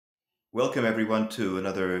Welcome, everyone, to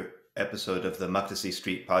another episode of the Muktasi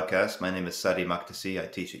Street podcast. My name is Sadi Muktasi. I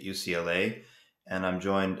teach at UCLA, and I'm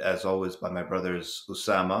joined, as always, by my brothers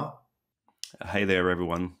Usama Hey there,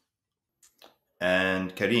 everyone.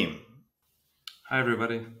 and Karim. Hi,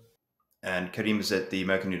 everybody. And Karim is at the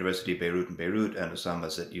American University Beirut in Beirut, and Usama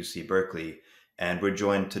is at UC Berkeley. And we're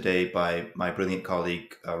joined today by my brilliant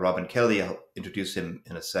colleague, Robin Kelley. I'll introduce him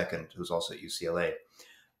in a second, who's also at UCLA.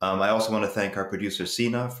 I also want to thank our producer,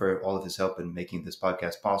 Sina, for all of his help in making this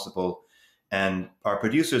podcast possible. And our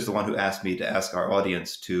producer is the one who asked me to ask our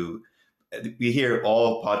audience to, we hear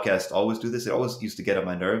all podcasts always do this. It always used to get on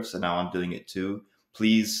my nerves, and now I'm doing it too.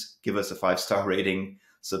 Please give us a 5-star rating,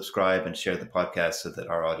 subscribe, and share the podcast so that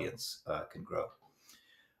our audience can grow.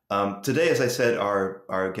 Today, as I said,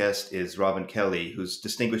 our guest is Robin Kelley, who's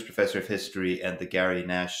Distinguished Professor of History and the Gary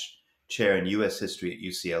Nash Chair in U.S. History at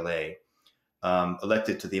UCLA.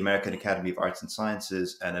 Elected to the American Academy of Arts and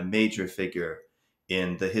Sciences, and a major figure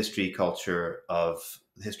in the history and culture of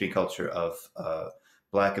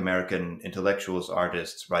Black American intellectuals,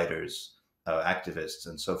 artists, writers, activists,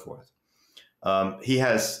 and so forth.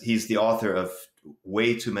 He's the author of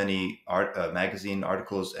way too many magazine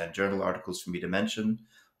articles and journal articles for me to mention.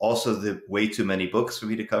 Also, the way too many books for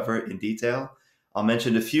me to cover in detail. I'll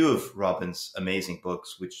mention a few of Robin's amazing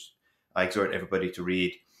books, which I exhort everybody to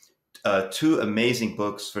read. Two amazing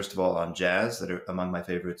books, first of all, on jazz that are among my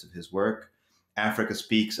favorites of his work. Africa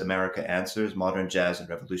Speaks, America Answers, Modern Jazz in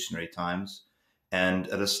Revolutionary Times, and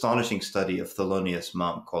an astonishing study of Thelonious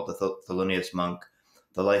Monk called The Thelonious Monk,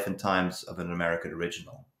 The Life and Times of an American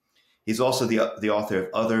Original. He's also the author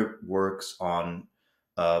of other works on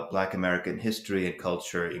Black American history and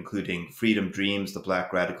culture, including Freedom Dreams, The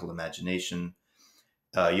Black Radical Imagination,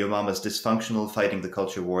 Yo Mama's Dysfunctional, Fighting the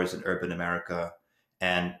Culture Wars in Urban America,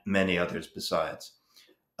 and many others besides.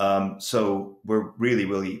 So we're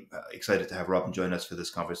really excited to have Robin join us for this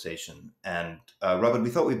conversation. And Robin, we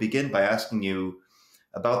thought we'd begin by asking you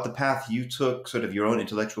about the path you took, sort of your own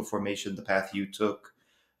intellectual formation, the path you took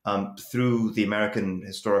through the American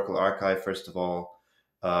Historical Archive, first of all.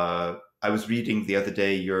 I was reading the other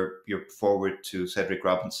day your foreword to Cedric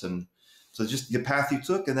Robinson. So just the path you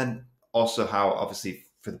took, and then also how, obviously,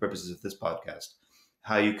 for the purposes of this podcast,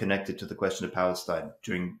 how you connected to the question of Palestine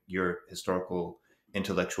during your historical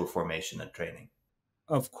intellectual formation and training.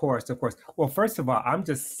 Of course. Well, first of all, I'm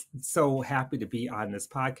just so happy to be on this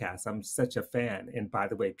podcast. I'm such a fan. And by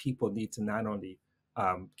the way, people need to not only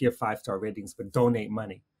give 5-star ratings, but donate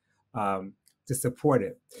money to support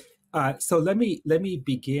it. So let me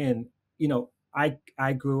begin. You know,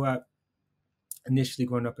 I grew up initially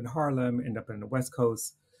growing up in Harlem, ended up in the West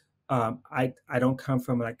Coast. I don't come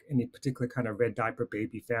from like any particular kind of red diaper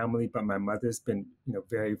baby family, but my mother's been,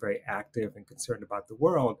 very, very active and concerned about the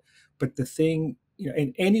world. But the thing,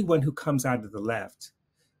 and anyone who comes out of the left,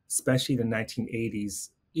 especially the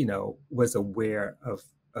 1980s, was aware of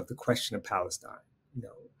the question of Palestine,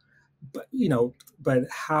 but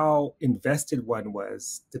how invested one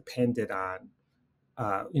was depended on,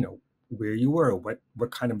 where you were,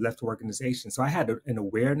 what kind of left organization. So I had an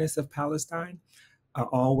awareness of Palestine. I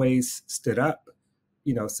always stood up,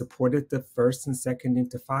 supported the first and second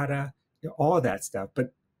Intifada, all that stuff.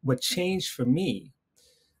 But what changed for me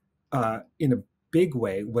in a big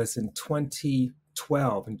way was in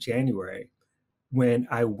 2012, in January, when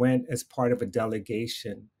I went as part of a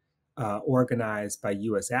delegation organized by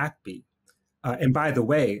US-ACB. And by the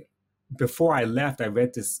way, before I left, I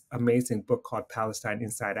read this amazing book called Palestine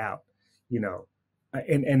Inside Out,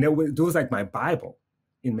 and it was like my Bible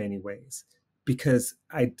in many ways, because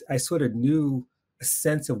I sort of knew a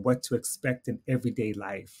sense of what to expect in everyday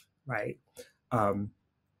life, right?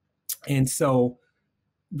 And so,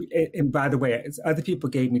 and by the way, other people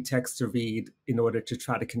gave me text to read in order to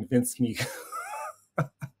try to convince me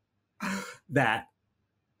that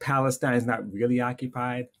Palestine is not really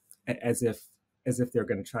occupied, as if they're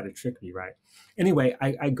going to try to trick me, right? Anyway,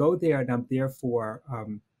 I go there, and I'm there for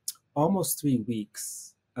almost 3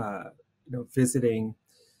 weeks, visiting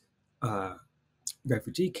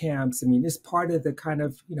refugee camps. I mean, it's part of the kind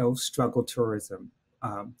of, struggle tourism.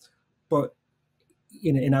 But,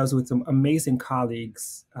 and I was with some amazing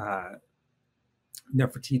colleagues,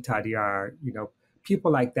 Nefertiti Tadiar,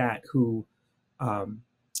 people like that who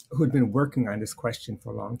had been working on this question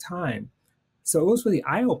for a long time. So it was really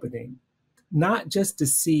eye-opening, not just to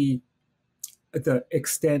see the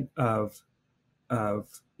extent of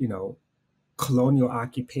colonial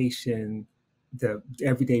occupation, the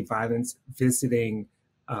everyday violence, visiting,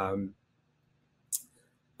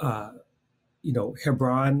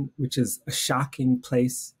 Hebron, which is a shocking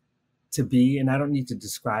place to be, and I don't need to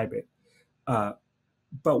describe it.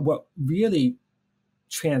 But what really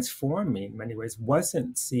transformed me in many ways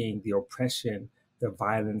wasn't seeing the oppression, the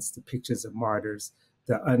violence, the pictures of martyrs,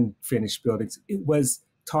 the unfinished buildings. It was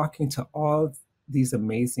talking to all these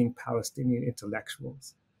amazing Palestinian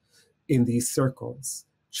intellectuals in these circles,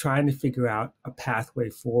 trying to figure out a pathway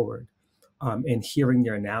forward, and hearing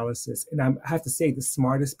their analysis. And I have to say, the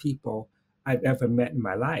smartest people I've ever met in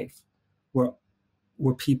my life were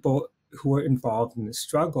people who were involved in the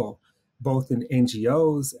struggle, both in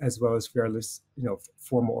NGOs as well as various,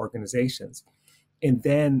 formal organizations. And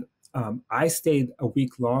then I stayed a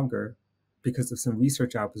week longer because of some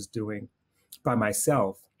research I was doing by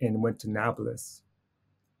myself and went to Nablus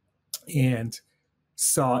and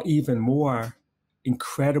saw even more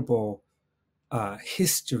incredible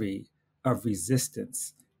history of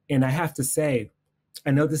resistance. And I have to say,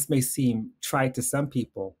 I know this may seem trite to some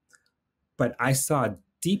people, but I saw a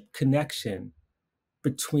deep connection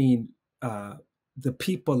between the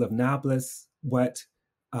people of Nablus, what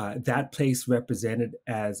that place represented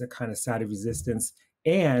as a kind of site of resistance,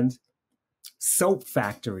 and soap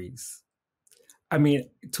factories. I mean,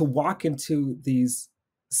 to walk into these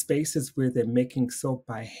spaces where they're making soap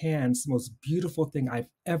by hand, it's the most beautiful thing I've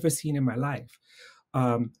ever seen in my life.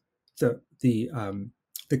 The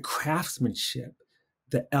craftsmanship,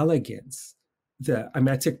 the elegance,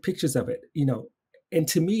 I took pictures of it, and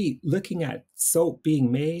to me, looking at soap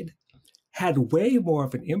being made had way more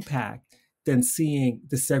of an impact than seeing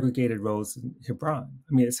the segregated rows in Hebron.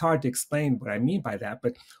 I mean, it's hard to explain what I mean by that,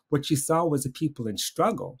 but what you saw was the people in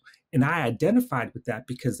struggle. And I identified with that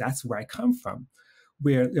because that's where I come from,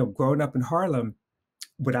 where, growing up in Harlem,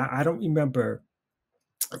 but I don't remember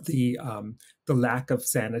the lack of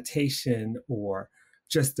sanitation or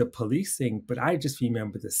just the policing, but I just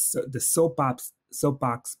remember the soapbox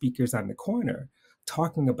speakers on the corner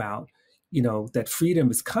talking about, that freedom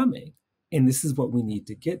is coming and this is what we need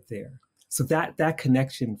to get there. So that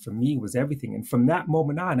connection for me was everything. And from that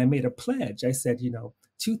moment on, I made a pledge. I said,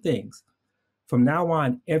 two things. From now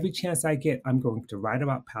on, every chance I get, I'm going to write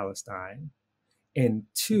about Palestine. And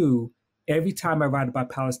two, every time I write about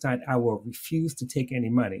Palestine, I will refuse to take any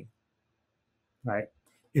money, right?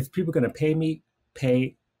 If people are going to pay me,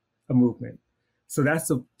 pay a movement. So that's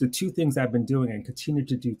the two things I've been doing and continue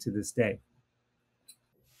to do to this day.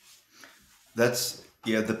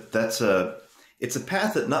 It's a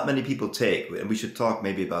path that not many people take, and we should talk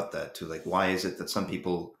maybe about that too. Like, why is it that some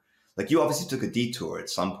people, like you obviously took a detour at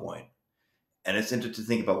some point, and it's interesting to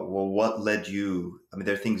think about, well, what led you? I mean,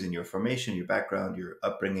 there are things in your formation, your background, your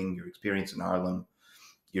upbringing, your experience in Harlem,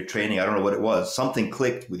 your training. I don't know what it was. Something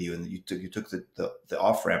clicked with you, and you took the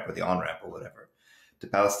off ramp or the on ramp or whatever to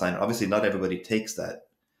Palestine. Obviously, not everybody takes that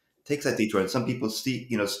detour, and some people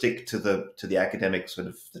stick to the academic sort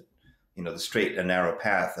of the straight and narrow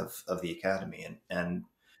path of the academy,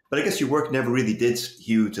 but I guess your work never really did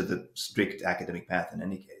hew to the strict academic path in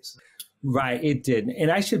any case. Right, it did.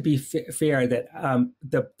 And I should be fair that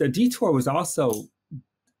the detour was also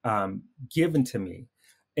given to me.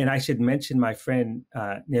 And I should mention my friend,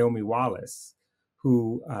 Naomi Wallace,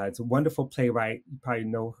 who is a wonderful playwright. You probably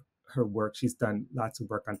know her work. She's done lots of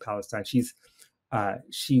work on Palestine.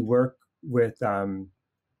 She worked with Abdel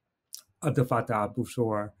Fattah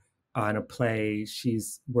al-Bushour on a play.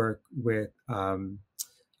 She's worked with Sim.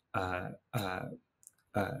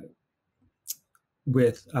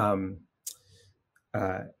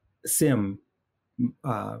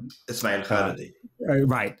 Ismail Khalidi.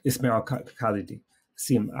 Right, Ismail Khalidi.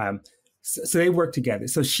 Sim. So they worked together.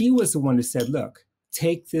 So she was the one who said, look,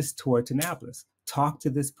 take this tour to Nablus, talk to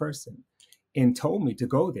this person, and told me to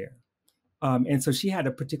go there. And so she had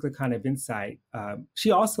a particular kind of insight. She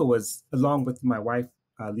also was, along with my wife,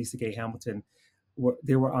 Lisa Gay Hamilton,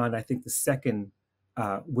 they were on, I think, the second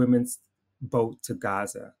women's boat to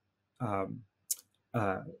Gaza.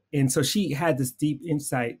 And so she had this deep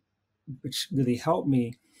insight, which really helped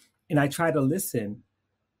me. And I try to listen.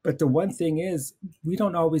 But the one thing is, we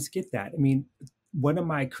don't always get that. I mean, one of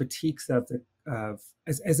my critiques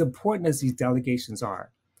as important as these delegations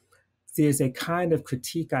are, there's a kind of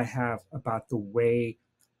critique I have about the way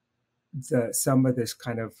some of this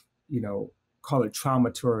kind of, call it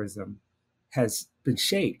trauma tourism, has been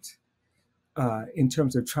shaped in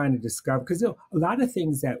terms of trying to discover, because a lot of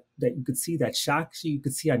things that you could see that shocks you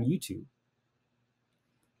could see on YouTube.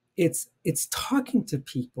 It's talking to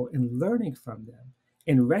people and learning from them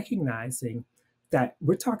and recognizing that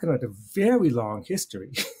we're talking about a very long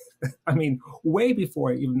history. I mean, way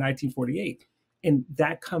before even 1948. And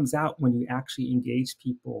that comes out when you actually engage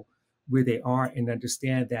people where they are and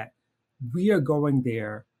understand that we are going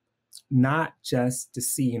there not just to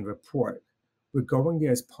see and report. we're going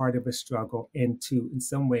there as part of a struggle, and to, in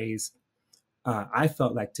some ways, I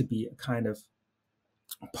felt like to be a kind of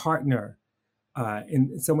partner,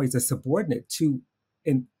 in some ways a subordinate to,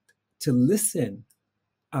 and to listen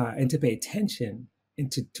and to pay attention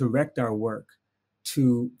and to direct our work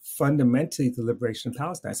to fundamentally the liberation of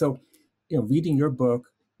Palestine. So, reading your book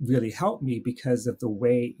really helped me because of the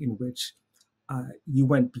way in which you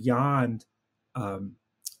went beyond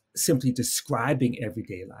simply describing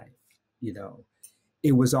everyday life.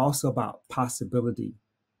 It was also about possibility.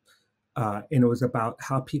 And it was about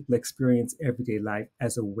how people experience everyday life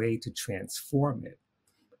as a way to transform it,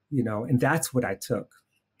 and that's what I took.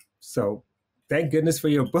 So thank goodness for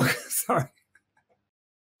your book. Sorry.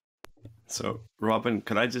 So, Robin,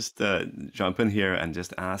 could I just jump in here and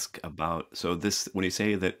just ask about, so this, when you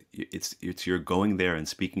say that it's you're going there and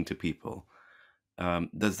speaking to people, how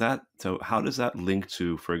does that link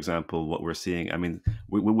to, for example, what we're seeing? I mean,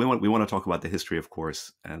 we want to talk about the history, of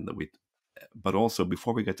course, but also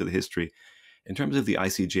before we get to the history, in terms of the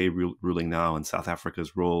ICJ ruling now and South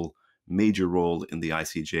Africa's major role in the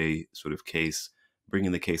ICJ sort of case,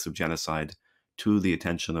 bringing the case of genocide to the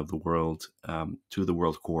attention of the world, to the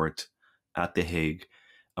World Court at The Hague.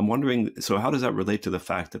 I'm wondering, so how does that relate to the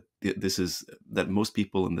fact that that most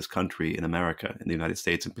people in this country, in America, in the United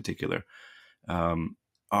States in particular,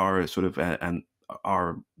 are sort of,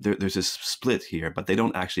 there's this split here, but they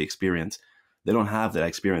don't have that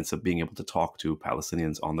experience of being able to talk to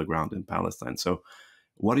Palestinians on the ground in Palestine. So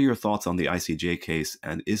what are your thoughts on the ICJ case?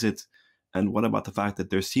 And what about the fact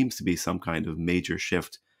that there seems to be some kind of major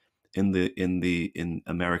shift in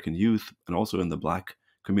American youth and also in the Black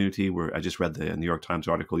community, where I just read the New York Times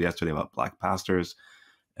article yesterday about Black pastors,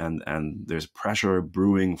 and there's pressure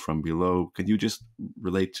brewing from below. Could you just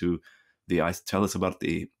relate to tell us about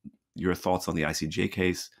your thoughts on the ICJ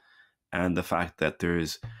case and the fact that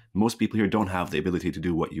most people here don't have the ability to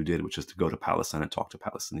do what you did, which is to go to Palestine and talk to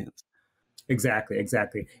Palestinians? Exactly.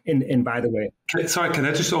 And by the way, can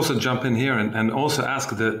I just also jump in here and also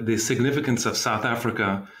ask the significance of South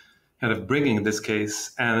Africa kind of bringing this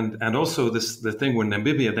case, and also the thing where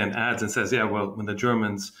Namibia then adds and says, yeah, well, when the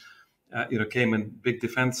Germans came in big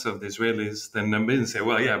defense of the Israelis, then Namibians say,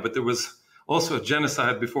 well, yeah, but there was also a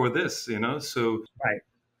genocide before this, so. Right.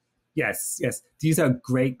 Yes. These are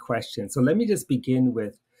great questions. So let me just begin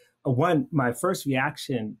with my first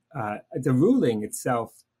reaction. The ruling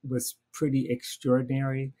itself was pretty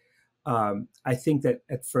extraordinary. I think that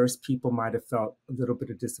at first people might have felt a little bit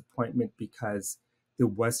of disappointment because there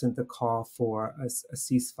wasn't the call for a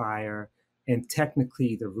ceasefire. And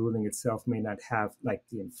technically, the ruling itself may not have like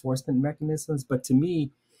the enforcement mechanisms. But to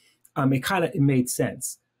me, it made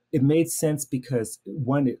sense. It made sense because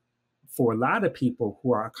for a lot of people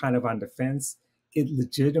who are kind of on the fence, it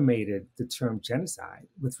legitimated the term genocide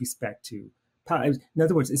with respect to, in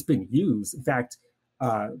other words, it's been used. In fact,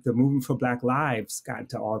 the Movement for Black Lives got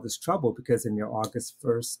into all this trouble because in their August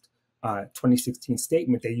 1st, 2016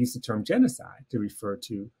 statement, they used the term genocide to refer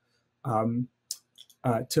to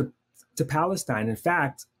Palestine. In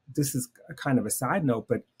fact, this is a kind of a side note,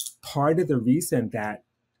 but part of the reason that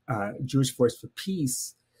Jewish Voice for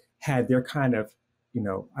Peace had their kind of,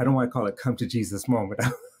 I don't want to call it come to Jesus moment,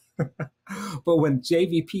 but when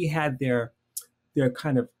JVP had their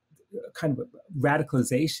kind of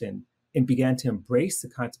radicalization and began to embrace the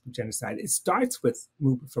concept of genocide, it starts with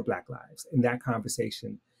Movement for Black Lives in that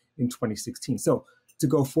conversation in 2016. So to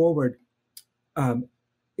go forward, the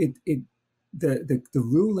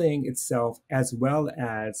ruling itself, as well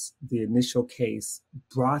as the initial case,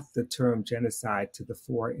 brought the term genocide to the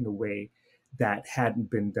fore in a way that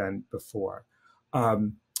hadn't been done before.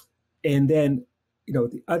 And then,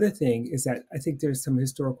 the other thing is that I think there's some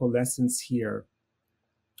historical lessons here.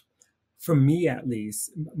 For me, at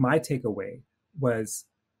least, my takeaway was,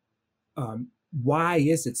 why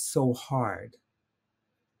is it so hard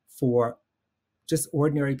for just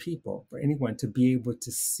ordinary people, for anyone to be able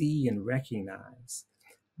to see and recognize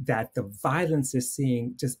that the violence they're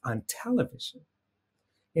seeing just on television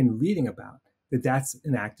and reading about, that's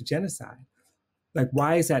an act of genocide? Like,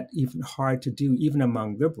 why is that even hard to do, even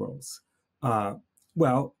among liberals?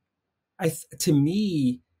 Well, to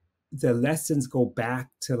me, the lessons go back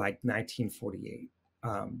to like 1948.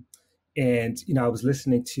 And, I was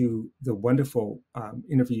listening to the wonderful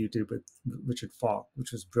interview you did with Richard Falk,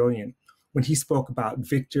 which was brilliant, when he spoke about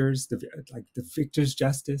victors, the victors'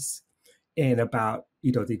 justice, and about,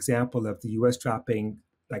 the example of the US dropping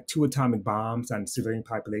like 2 atomic bombs on civilian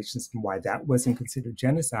populations and why that wasn't considered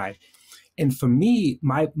genocide. And for me,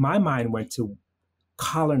 my mind went to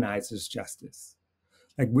colonizers' justice,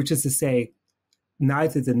 which is to say,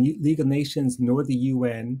 neither the League of Nations nor the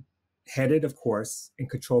UN headed, of course, and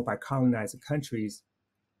controlled by colonizing countries,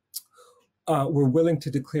 were willing to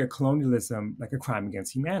declare colonialism like a crime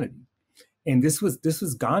against humanity. And this was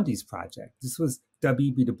Gandhi's project. This was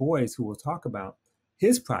W.E.B. Du Bois, who we'll talk about,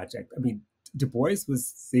 his project. I mean, Du Bois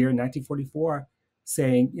was there in 1944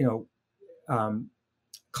 saying,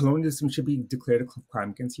 colonialism should be declared a crime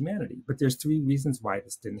against humanity. But there's three reasons why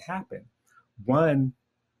this didn't happen. One,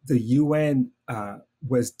 the UN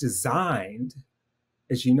was designed,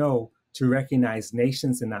 as you know, to recognize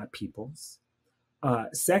nations and not peoples.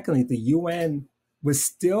 Secondly, the UN was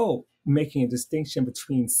still making a distinction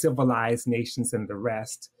between civilized nations and the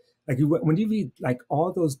rest. Like when you read like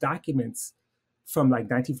all those documents from like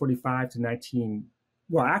 1945 to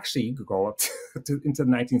actually you could go up into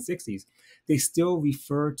the 1960s, they still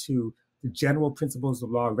refer to the general principles of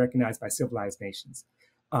law recognized by civilized nations.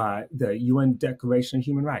 The UN Declaration of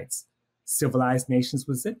Human Rights, civilized nations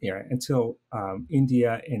was in there until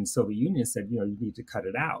India and Soviet Union said, you need to cut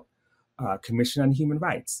it out. Commission on Human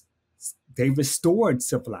Rights, they restored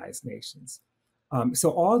civilized nations. So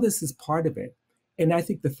all this is part of it. And I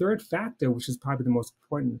think the third factor, which is probably the most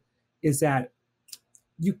important, is that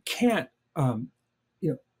you can't,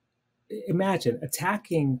 imagine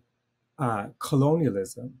attacking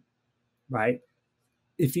colonialism, right?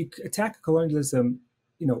 If you attack colonialism,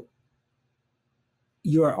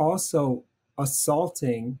 you are also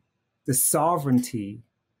assaulting the sovereignty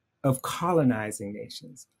of colonizing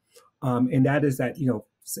nations. And that is that,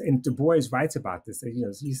 and Du Bois writes about this,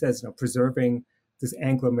 he says, preserving this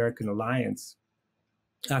Anglo-American alliance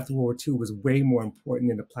after World War II was way more important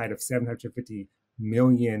than the plight of 750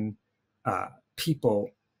 million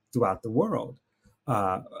people throughout the world,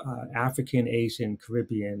 African, Asian,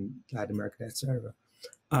 Caribbean, Latin America, etc.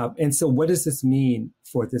 And so what does this mean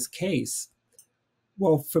for this case?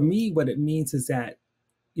 Well, for me, what it means is that,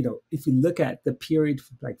 if you look at the period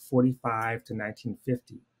from like 45 to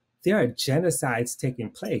 1950, there are genocides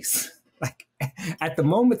taking place. Like at the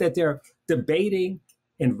moment that they're debating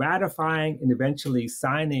and ratifying and eventually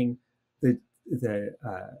signing the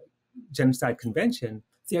Genocide Convention,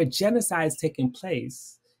 there are genocides taking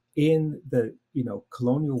place in the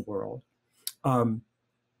colonial world, and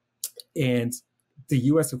the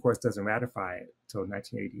U.S. of course doesn't ratify it until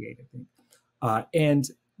 1988, I think. And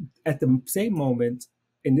at the same moment,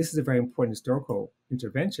 and this is a very important historical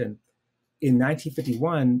intervention, in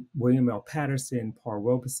 1951, William L. Patterson, Paul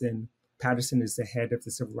Robeson, Patterson is the head of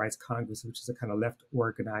the Civil Rights Congress, which is a kind of left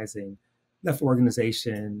organization,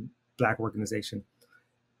 Black organization.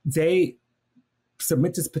 They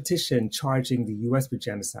submit this petition charging the U.S. with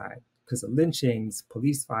genocide because of lynchings,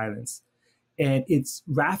 police violence. And it's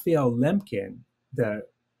Raphael Lemkin,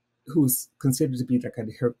 who's considered to be like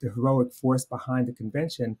the heroic force behind the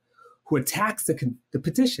convention, who attacks the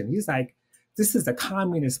petition. He's like, this is a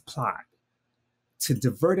communist plot to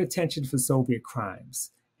divert attention from Soviet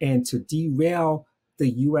crimes and to derail the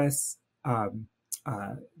U.S.,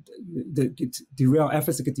 derail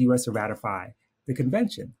efforts to get the U.S. to ratify the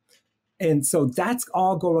convention. And so that's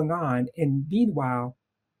all going on. And meanwhile,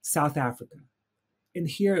 South Africa. And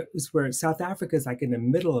here is where South Africa is like in the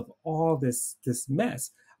middle of all this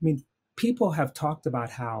mess. I mean, people have talked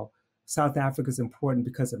about how South Africa is important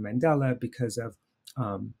because of Mandela, because of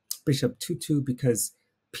Bishop Tutu, because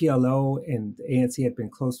PLO and the ANC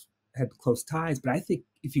had close ties. But I think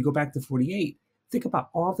if you go back to 48, think about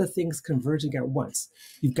all the things converging at once.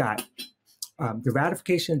 You've got the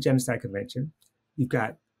ratification of the Genocide Convention. You've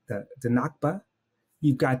got the Nakba.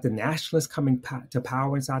 You've got the nationalists coming to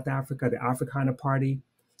power in South Africa, the Afrikaner Party,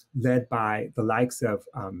 led by the likes of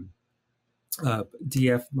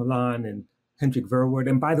D.F. Malan and Hendrik Verwoerd.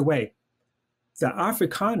 And by the way, the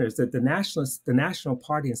Afrikaners, the nationalists, the National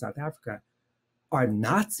Party in South Africa, are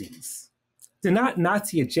Nazis. They're not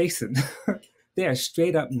Nazi adjacent. They are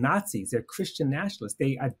straight up Nazis. They're Christian nationalists.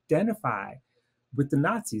 They identify with the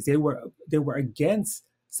Nazis. They were against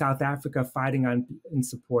South Africa fighting in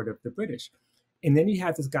support of the British. And then you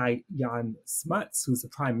have this guy, Jan Smuts, who's the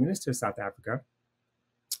prime minister of South Africa.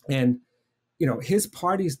 And, his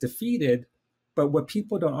party's defeated, but what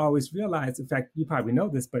people don't always realize, in fact, you probably know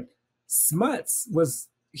this, but Smuts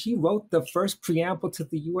he wrote the first preamble to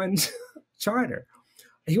the UN Charter.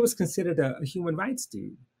 He was considered a human rights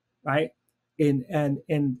dude, right? And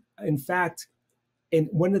in fact, and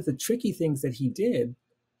one of the tricky things that he did,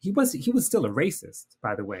 he was still a racist,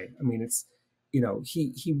 by the way. I mean, it's,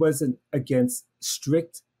 he wasn't against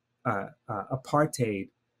strict apartheid.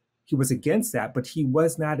 He was against that, but he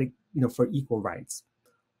was not, for equal rights.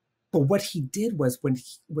 But what he did was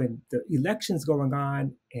when the election's going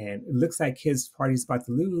on and it looks like his party's about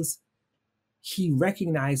to lose, he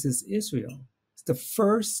recognizes Israel. It's the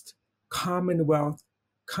first Commonwealth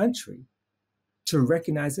country to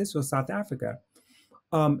recognize Israel, South Africa.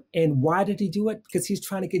 And why did he do it? Because he's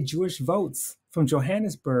trying to get Jewish votes from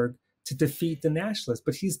Johannesburg to defeat the nationalists,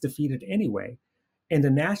 but he's defeated anyway. And the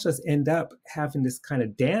nationalists end up having this kind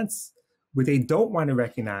of dance where they don't want to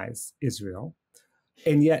recognize Israel,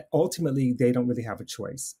 and yet ultimately they don't really have a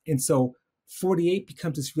choice. And so 48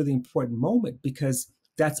 becomes this really important moment, because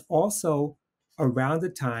that's also around the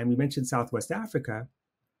time, you mentioned Southwest Africa,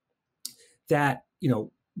 that,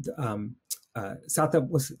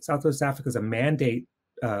 Southwest Africa is a mandate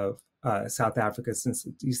of South Africa since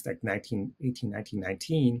at least like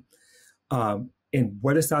 1919. And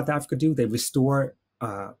what does South Africa do? They restore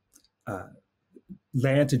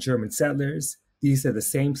land to German settlers. These are the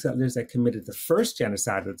same settlers that committed the first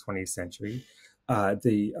genocide of the 20th century,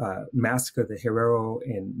 the massacre of the Herero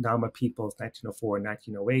and Nama peoples, 1904 and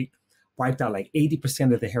 1908, wiped out like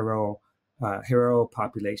 80% of the Herero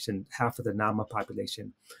population, half of the Nama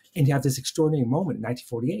population. And you have this extraordinary moment in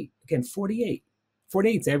 1948. Again, 48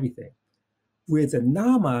 is everything, where the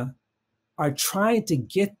Nama are trying to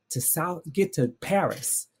get to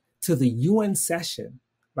Paris, to the UN session,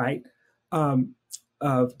 right?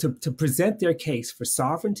 To present their case for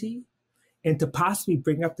sovereignty and to possibly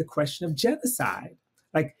bring up the question of genocide.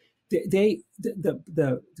 Like the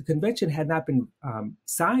convention had not been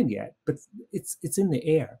signed yet, but it's in the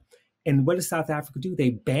air. And what does South Africa do? They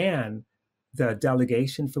ban the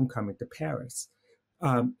delegation from coming to Paris.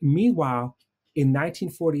 Meanwhile, in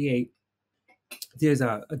 1948, there's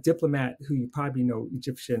a diplomat who you probably know,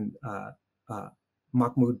 Egyptian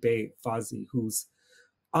Mahmoud Bey Fazi, who's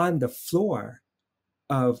on the floor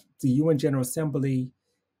of the UN General Assembly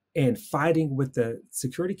and fighting with the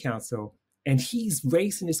Security Council. And he's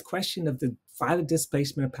raising this question of the violent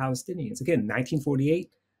displacement of Palestinians. Again, 1948,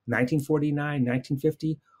 1949,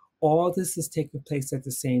 1950, all this is taking place at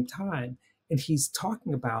the same time. And he's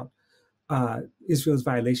talking about Israel's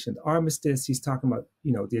violation of the armistice. He's talking about,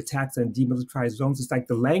 the attacks on demilitarized zones. It's like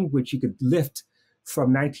the language you could lift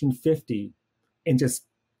from 1950 and just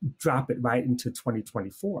drop it right into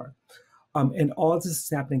 2024. And all this is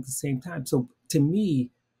happening at the same time. So to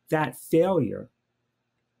me, that failure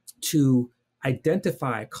to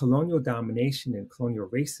identify colonial domination and colonial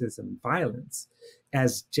racism and violence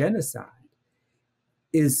as genocide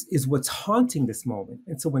is what's haunting this moment.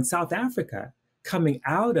 And so when South Africa, coming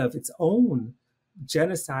out of its own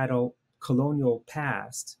genocidal colonial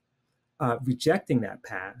past, rejecting that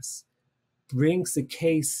past, brings the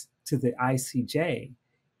case to the ICJ,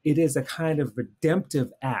 it is a kind of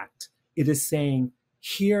redemptive act. It is saying,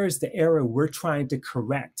 here's the error we're trying to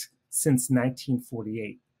correct since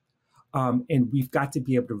 1948. And we've got to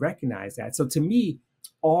be able to recognize that. So to me,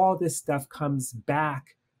 all this stuff comes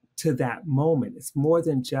back to that moment. It's more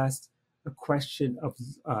than just a question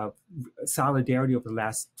of solidarity over the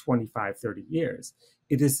last 25, 30 years.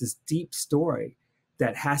 It is this deep story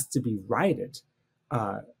that has to be righted,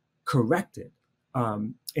 corrected.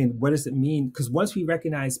 And what does it mean? Because once we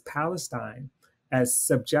recognize Palestine as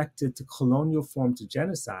subjected to colonial forms of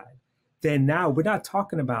genocide, then now we're not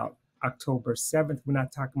talking about October 7th. We're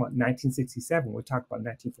not talking about 1967. We're talking about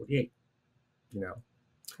 1948. I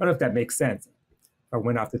don't know if that makes sense. I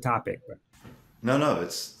went off the topic, but. No,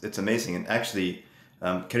 it's amazing. And actually,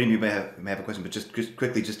 Karim, you may have a question, but just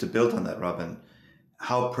quickly, just to build on that, Robin,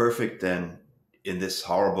 how perfect then in this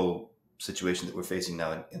horrible situation that we're facing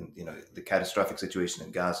now, in the catastrophic situation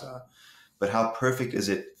in Gaza, but how perfect is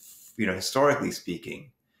it, historically speaking,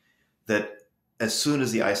 that as soon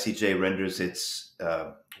as the ICJ renders its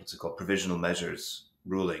provisional measures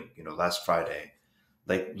ruling, last Friday,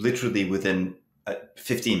 like literally within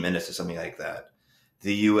 15 minutes or something like that,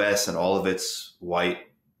 the U.S. and all of its white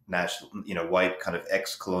kind of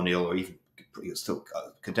ex-colonial or even still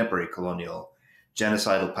contemporary colonial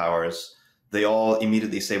genocidal powers, they all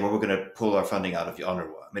immediately say, well, we're going to pull our funding out of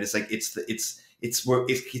UNRWA. I mean, it's like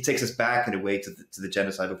it takes us back in a way to the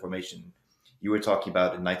genocidal formation you were talking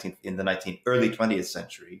about in the early 20th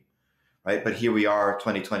century, right? But here we are,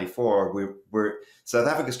 2024. South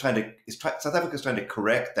Africa's trying to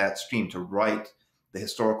correct that stream, to right the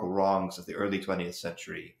historical wrongs of the early 20th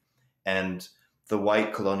century. And the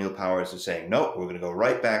white colonial powers are saying, no, we're going to go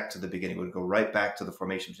right back to the beginning. We're going to go right back to the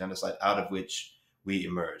formation of genocide out of which we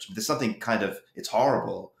emerge. There's something kind of, it's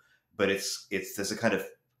horrible, but there's a kind of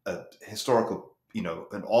a historical,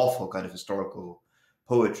 an awful kind of historical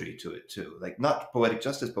poetry to it too. Like not poetic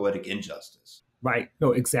justice, poetic injustice. Right.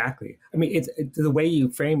 No, exactly. I mean, it's the way you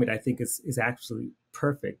frame it, I think is actually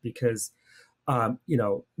perfect because,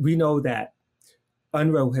 we know that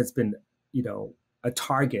UNRWA has been, a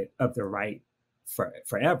target of the right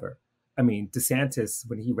forever. I mean, DeSantis,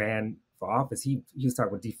 when he ran for office, he was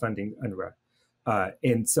talking about defunding UNRWA.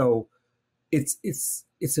 And so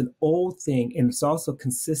it's an old thing, and it's also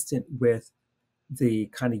consistent with the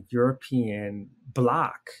kind of European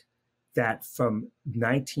bloc that from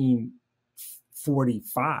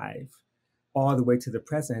 1945 all the way to the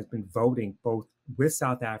present has been voting both with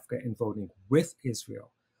South Africa and voting with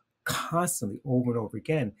Israel constantly over and over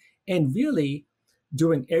again, and really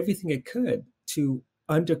doing everything it could to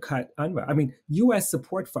undercut UNRWA. I mean, U.S.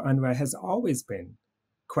 support for UNRWA has always been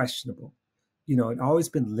questionable, and always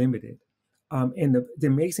been limited. And the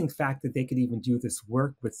amazing fact that they could even do this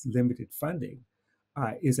work with limited funding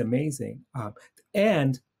is amazing.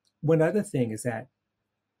 And one other thing is that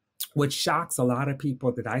what shocks a lot of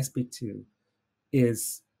people that I speak to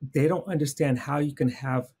is they don't understand how you can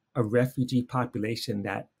have a refugee population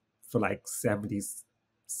that for like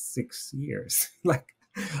 76 years.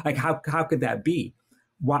 like how could that be?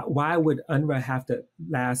 Why would UNRWA have to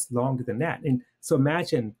last longer than that? And so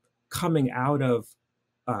imagine coming out of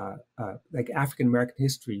like African American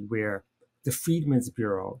history, where the Freedmen's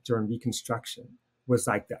Bureau during Reconstruction was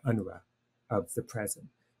like the UNRWA of the present.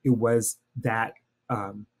 It was that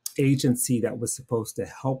agency that was supposed to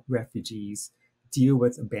help refugees deal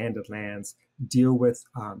with abandoned lands, deal with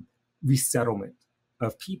resettlement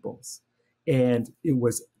of peoples, and it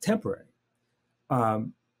was temporary.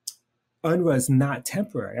 UNRWA is not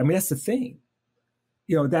temporary. I mean, that's the thing.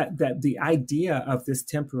 That the idea of this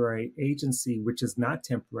temporary agency, which is not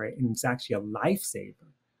temporary, and it's actually a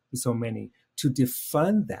lifesaver for so many, to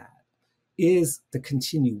defund that is the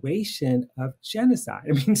continuation of genocide.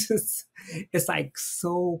 I mean, it's like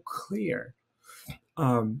so clear.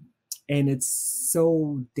 And it's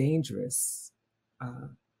so dangerous.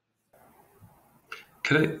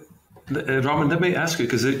 Robin, let me ask you,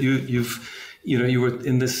 because you were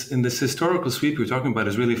in this historical sweep you're talking about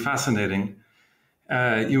is really fascinating.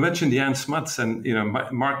 You mentioned Jan Smuts, and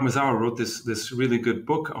Mark Mazower wrote this really good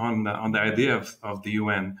book on the idea of the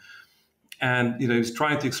UN, and he was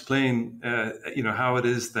trying to explain how it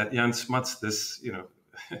is that Jan Smuts, this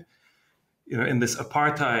in this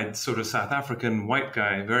apartheid sort of South African white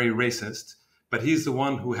guy, very racist, but he's the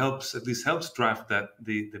one who helps draft that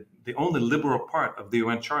the only liberal part of the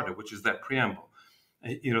UN Charter, which is that preamble.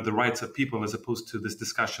 The rights of people, as opposed to this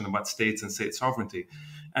discussion about states and state sovereignty.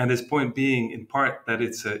 And his point being, in part, that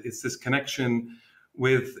it's this connection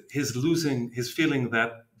with his feeling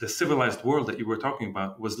that the civilized world that you were talking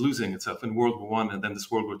about was losing itself in World War I and then this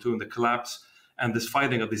World War II, and the collapse and this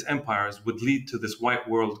fighting of these empires would lead to this white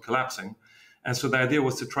world collapsing. And so the idea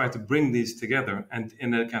was to try to bring these together and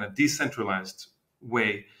in a kind of decentralized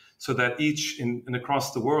way, so that each in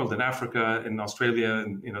across the world, in Africa, in Australia,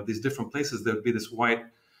 and these different places, there would be this white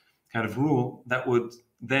kind of rule that would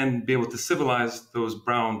then be able to civilize those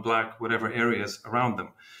brown, black, whatever areas around them.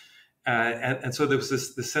 And so there was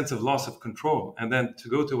this sense of loss of control. And then to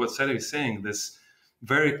go to what Seri is saying, this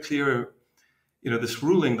very clear, this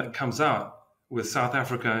ruling that comes out with South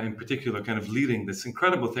Africa in particular, kind of leading this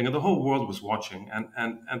incredible thing, and the whole world was watching, and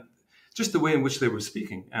just the way in which they were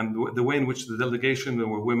speaking, and the way in which the delegation, there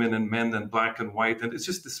were women and men and black and white, and it's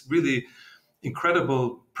just this really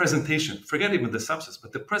incredible presentation. Forget even the substance,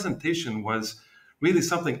 but the presentation was really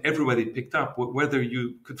something everybody picked up, whether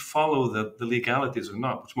you could follow the legalities or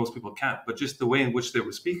not, which most people can't, but just the way in which they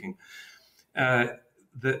were speaking.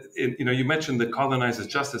 You mentioned the colonizer's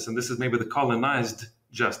justice, and this is maybe the colonized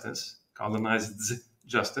justice,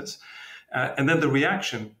 and then the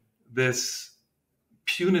reaction, this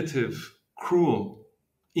punitive, cruel,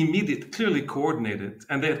 immediate, clearly coordinated,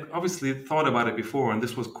 and they had obviously thought about it before, and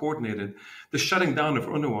this was coordinated, the shutting down of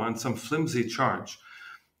UNRWA on some flimsy charge.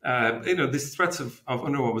 These threats of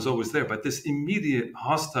UNRWA was always there, but this immediate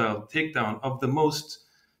hostile takedown of the most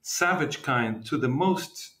savage kind to the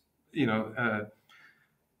most,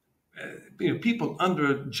 people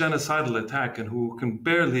under genocidal attack and who can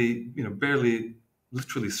barely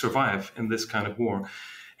literally survive in this kind of war.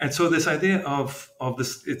 And so this idea of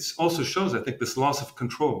this, it also shows, I think, this loss of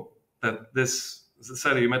control, that this, as I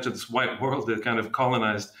said, you mentioned this white world, the kind of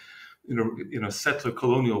colonized, settler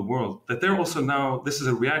colonial world, that they're also now, this is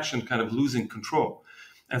a reaction kind of losing control.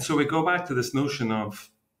 And so we go back to this notion of,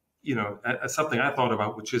 something I thought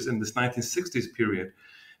about, which is in this 1960s period,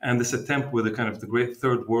 and this attempt with the kind of the great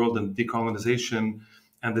third world and decolonization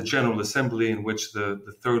and the General Assembly, in which the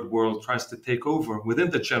third world tries to take over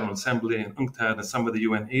within the General Assembly and UNCTAD and some of the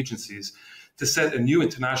UN agencies to set a new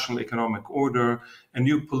international economic order, a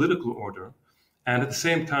new political order. And at the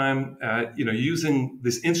same time, using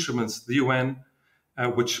these instruments, the UN,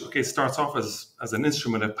 which starts off as an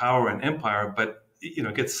instrument of power and empire, but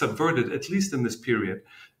gets subverted, at least in this period,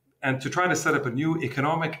 to try to set up a new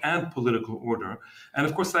economic and political order. And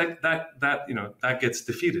of course, that gets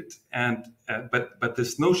defeated. And but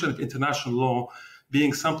this notion of international law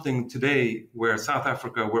being something today where South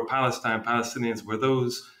Africa, where Palestine, Palestinians, where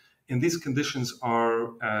those in these conditions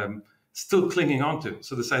are still clinging on to.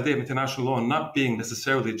 So this idea of international law not being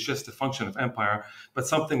necessarily just a function of empire, but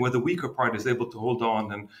something where the weaker part is able to hold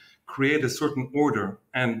on and create a certain order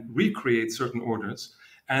and recreate certain orders.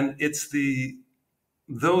 And it's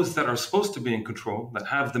those that are supposed to be in control, that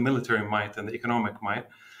have the military might and the economic might,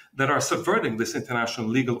 that are subverting this international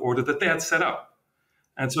legal order that they had set up.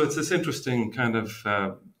 And so it's this interesting kind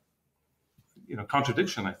of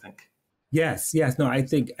contradiction, I think. Yes. No, I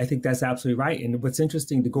think that's absolutely right. And what's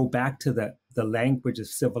interesting, to go back to the language of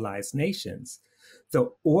civilized nations,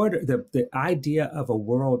 the idea of a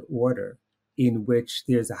world order in which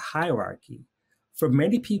there's a hierarchy, for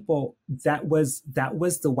many people, that was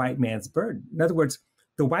the white man's burden. In other words,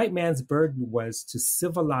 the white man's burden was to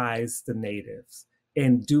civilize the natives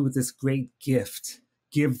and do this great gift,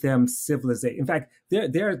 give them civilization. In fact,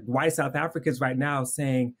 there are white South Africans right now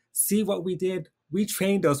saying, see what we did? We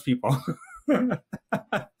trained those people.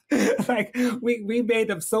 Like we made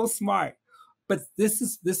them so smart. But this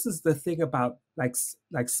is the thing about like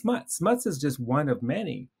Smuts. Smuts is just one of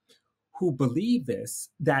many who believe this,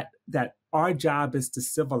 that our job is to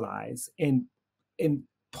civilize. And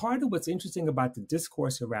part of what's interesting about the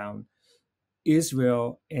discourse around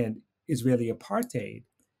Israel and Israeli apartheid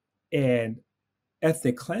and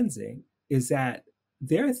ethnic cleansing is that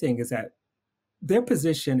their thing is that their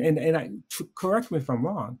position, and correct me if I'm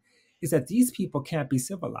wrong, is that these people can't be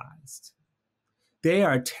civilized. They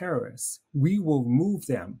are terrorists. We will move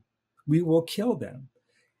them. We will kill them.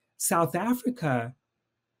 South Africa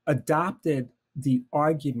adopted the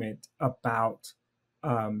argument about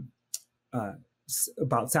Black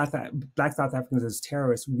South Africans as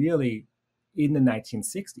terrorists really in the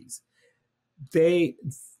 1960s. They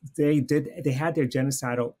had their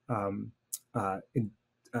genocidal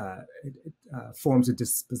forms of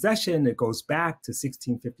dispossession. It goes back to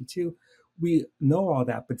 1652. We know all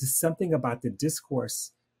that, but there's something about the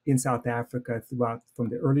discourse in South Africa throughout, from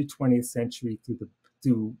the early 20th century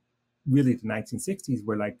through really the 1960s,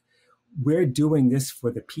 where like, we're doing this for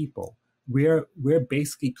the people. We're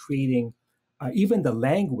basically creating, even the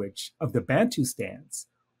language of the Bantustans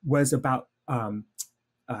was about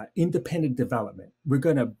independent development. We're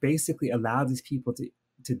going to basically allow these people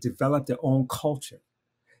to develop their own culture.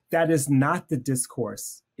 That is not the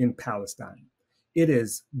discourse in Palestine. It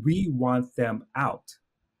is, we want them out,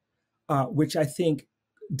 which I think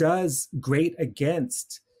does great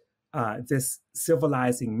against this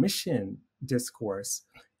civilizing mission discourse.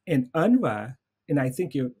 And UNRWA, and I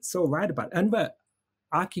think you're so right about it, UNRWA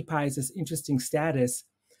occupies this interesting status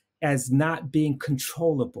as not being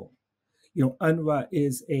controllable. UNRWA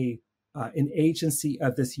is an agency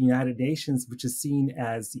of this United Nations, which is seen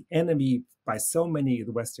as the enemy by so many of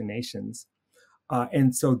the Western nations.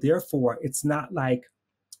 And so therefore, it's not like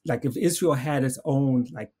if Israel had its own,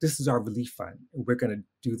 like, this is our relief fund, and we're going to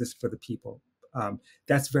do this for the people.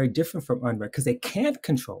 That's very different from UNRWA because they can't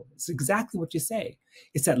control it. It's exactly what you say.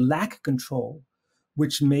 It's that lack of control,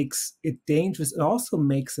 which makes it dangerous. It also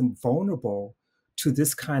makes them vulnerable to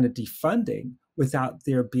this kind of defunding without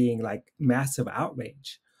there being like massive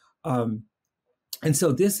outrage. And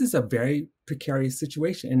so this is a very precarious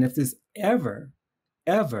situation. And if there's ever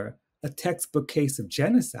a textbook case of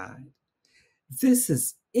genocide, this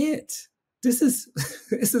is it. This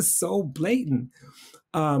is so blatant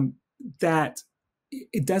that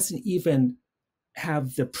it doesn't even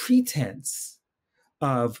have the pretense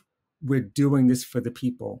of we're doing this for the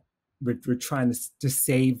people. We're trying to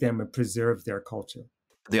save them and preserve their culture.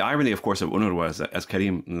 The irony, of course, of UNRWA, as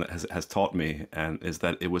Karim has taught me, and is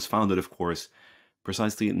that it was founded, of course,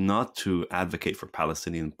 precisely not to advocate for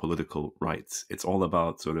Palestinian political rights. It's all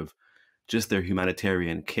about sort of just their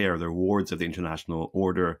humanitarian care, their wards of the international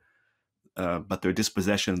order, but their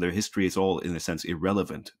dispossession, their history is all, in a sense,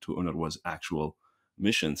 irrelevant to UNRWA's actual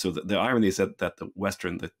mission. So the irony is that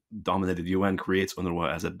the dominated UN creates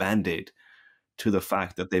UNRWA as a band-aid to the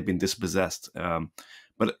fact that they've been dispossessed.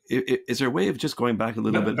 But is there a way of just going back a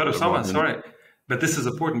little bit? But Osama, sorry, but this is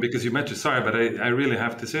important because you mentioned, sorry, but I really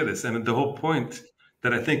have to say this. And the whole point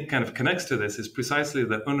that I think kind of connects to this is precisely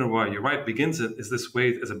that UNRWA, you're right, begins it as this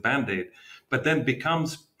way as a band-aid, but then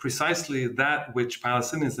becomes precisely that which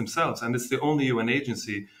Palestinians themselves, and it's the only UN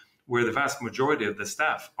agency where the vast majority of the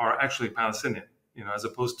staff are actually Palestinian, as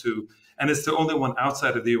opposed to, and it's the only one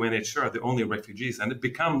outside of the UNHCR, the only refugees, and it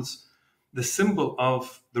becomes the symbol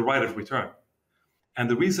of the right of return. And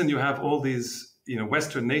the reason you have all these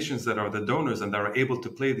Western nations that are the donors and that are able to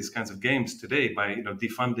play these kinds of games today by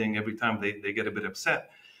defunding every time they get a bit upset,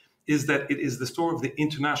 is that it is the story of the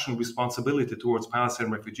international responsibility towards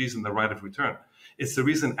Palestinian refugees and the right of return. It's the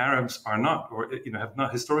reason Arabs are not, or have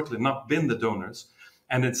not historically not been the donors,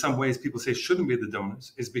 and in some ways people say shouldn't be the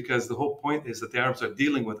donors, is because the whole point is that the Arabs are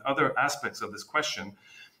dealing with other aspects of this question,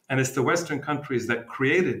 and it's the Western countries that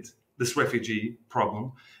created this refugee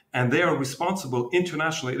problem, and they are responsible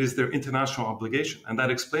internationally. It is their international obligation, and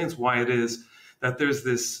that explains why it is that there's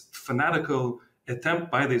this fanatical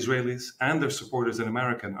attempt by the Israelis and their supporters in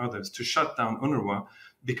America and others to shut down UNRWA,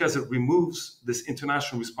 because it removes this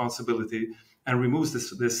international responsibility and removes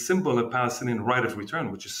this symbol of Palestinian right of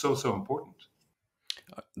return, which is so important.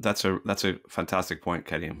 That's a fantastic point,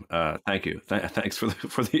 Karim. Thank you. Thanks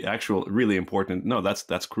for the actual really important. No, that's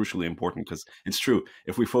crucially important, because it's true.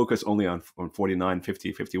 If we focus only on 49,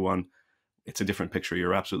 50, 51, it's a different picture.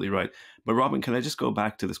 You're absolutely right. But Robin, can I just go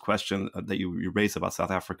back to this question that you raised about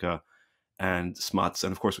South Africa and Smuts?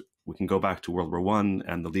 And of course, we can go back to World War I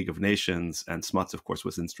and the League of Nations. And Smuts, of course,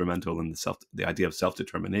 was instrumental in the idea of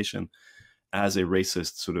self-determination as a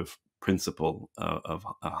racist sort of principle of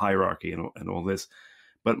a hierarchy and all this.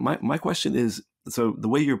 But my question is, so the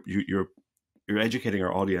way you're educating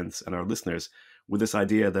our audience and our listeners with this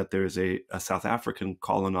idea that there's a South African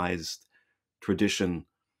colonized tradition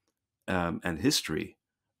and history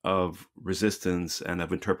of resistance and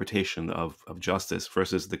of interpretation of justice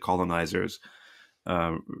versus the colonizers'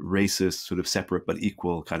 racist, sort of separate but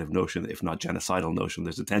equal kind of notion, if not genocidal notion.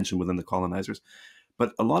 There's a tension within the colonizers.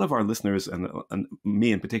 But a lot of our listeners, and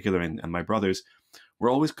me in particular, and my brothers, we're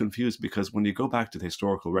always confused, because when you go back to the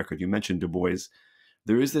historical record, you mentioned Du Bois,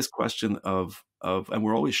 there is this question of and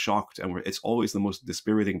we're always shocked, and it's always the most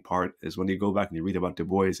dispiriting part is when you go back and you read about Du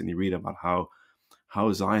Bois and you read about how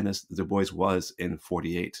Zionist Du Bois was in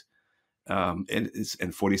 48, and it's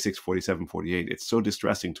in 46, 47, 48. It's so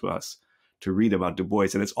distressing to us to read about Du Bois,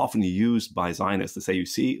 and it's often used by Zionists to say, you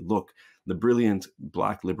see, look, the brilliant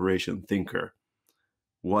Black liberation thinker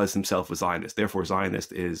was himself a Zionist. Therefore,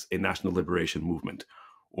 Zionist is a national liberation movement,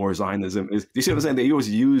 or Zionism is. Do you see what I'm saying? They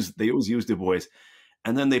always use Du Bois,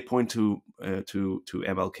 and then they point to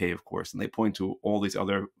MLK, of course, and they point to all these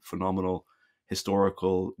other phenomenal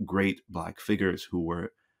historical great Black figures who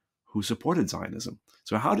supported Zionism.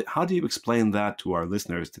 So how do you explain that to our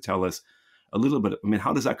listeners, to tell us a little bit? I mean,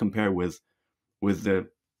 how does that compare with the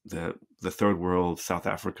third world, South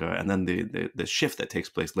Africa, and then the shift that takes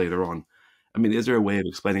place later on? I mean, is there a way of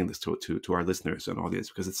explaining this to our listeners and audience?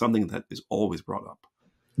 Because it's something that is always brought up.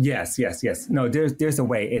 Yes. No, there's a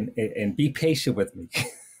way, and be patient with me,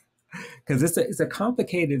 because it's a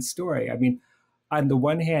complicated story. I mean, on the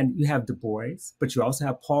one hand, you have Du Bois, but you also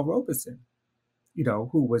have Paul Robeson,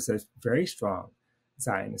 who was a very strong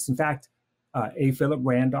Zionist. In fact, A. Philip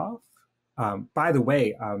Randolph, by the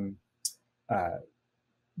way,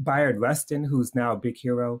 Bayard Rustin, who's now a big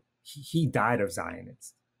hero, he died of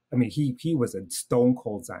Zionists. I mean, he was a stone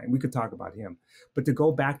cold Zionist. We could talk about him. But to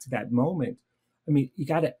go back to that moment, I mean, you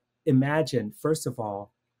got to imagine, first of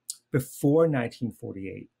all, before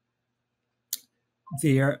 1948,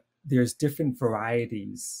 there's different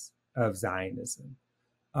varieties of Zionism.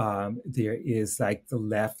 There is like the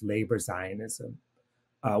left labor Zionism,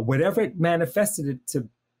 however it manifested itself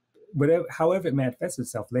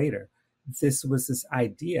later. This was this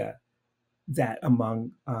idea that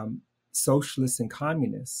among socialists and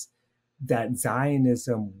communists, that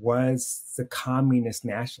Zionism was the communist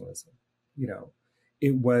nationalism.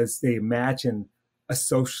 It was, they imagined a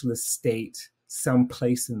socialist state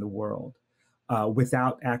someplace in the world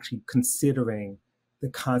without actually considering the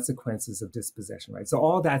consequences of dispossession, right? So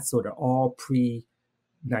all that's sort of all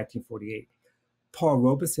pre-1948. Paul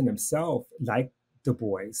Robeson himself, like Du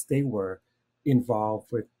Bois, they were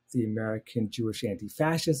involved with the American Jewish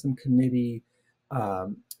Anti-Fascism Committee.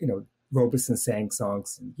 Robeson sang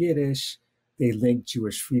songs in Yiddish. They linked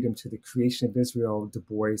Jewish freedom to the creation of Israel. Du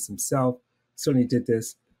Bois himself certainly did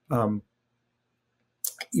this. There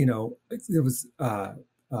was a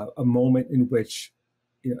moment in which,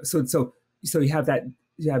 so you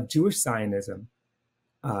have Jewish Zionism,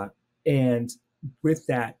 and with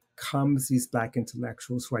that comes these Black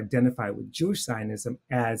intellectuals who identify with Jewish Zionism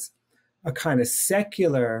as a kind of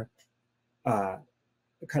secular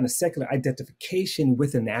identification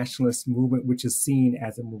with the nationalist movement, which is seen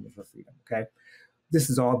as a movement for freedom, okay?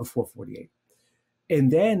 This is all before 48.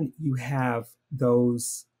 And then you have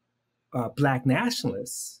those Black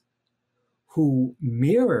nationalists who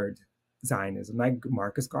mirrored Zionism, like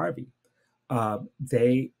Marcus Garvey.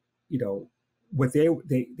 They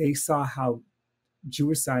saw how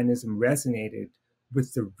Jewish Zionism resonated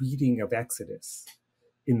with the reading of Exodus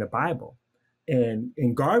in the Bible. And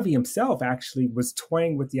Garvey himself actually was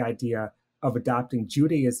toying with the idea of adopting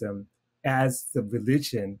Judaism as the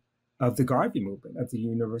religion of the Garvey movement, of the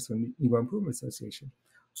Universal Negro Improvement Association.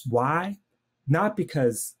 Why? Not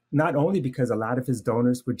only because a lot of his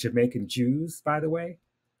donors were Jamaican Jews, by the way,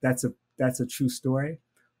 that's a true story,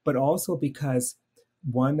 but also because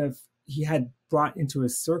he had brought into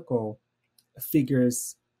his circle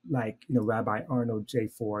figures like, Rabbi Arnold J.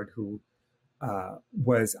 Ford, who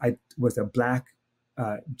was a Black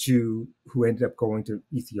Jew who ended up going to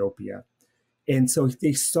Ethiopia. And so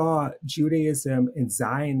they saw Judaism and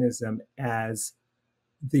Zionism as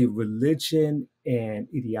the religion and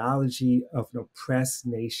ideology of an oppressed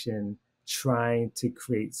nation trying to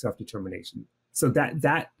create self-determination. So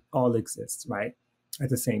that all exists, right, at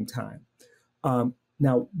the same time.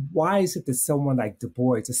 Now, why is it that someone like Du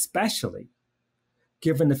Bois, especially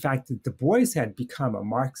given the fact that Du Bois had become a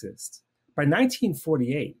Marxist, by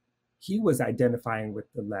 1948, he was identifying with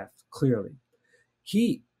the left, clearly.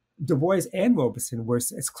 Du Bois and Robeson were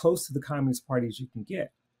as close to the Communist Party as you can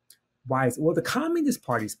get. Why is it? Well, the Communist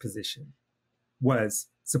Party's position was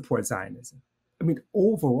support Zionism. I mean,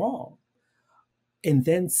 overall. And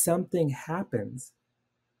then something happens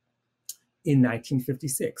in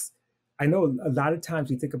 1956. I know a lot of times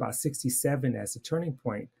we think about 67 as a turning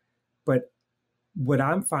point, but what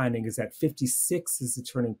I'm finding is that 56 is the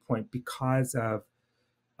turning point because of,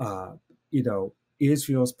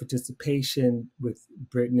 Israel's participation with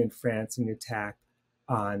Britain and France in the attack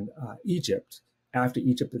on Egypt after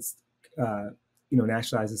Egypt is,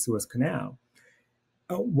 nationalized the Suez Canal.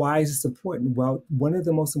 Why is this important? Well, one of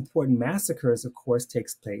the most important massacres, of course,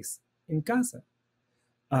 takes place in Gaza.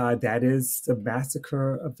 That is the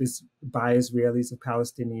massacre by Israelis of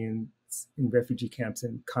Palestinians in refugee camps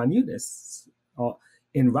in Khan Yunis,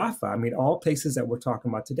 in Rafah. I mean, all places that we're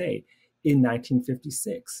talking about today in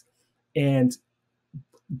 1956. And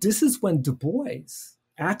this is when Du Bois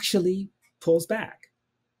actually pulls back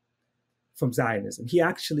from Zionism. He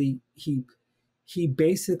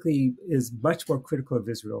basically is much more critical of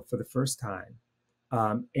Israel for the first time.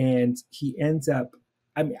 And he ends up,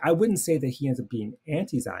 I wouldn't say that he ends up being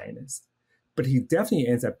anti-Zionist, but he definitely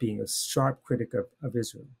ends up being a sharp critic of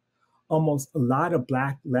Israel. Almost a lot of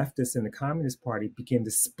Black leftists in the Communist Party begin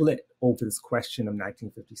to split over this question of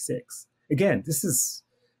 1956. Again, this is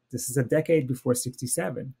a decade before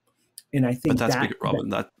 67. And I think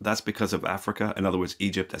that's because of Africa. In other words,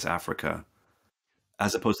 Egypt as Africa,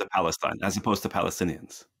 as opposed to Palestine, as opposed to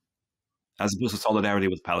Palestinians, as opposed to solidarity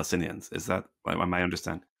with Palestinians. Is that, am I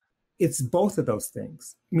understand? It's both of those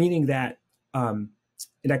things, meaning that, and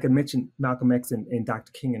I could mention Malcolm X and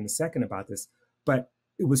Dr. King in a second about this, but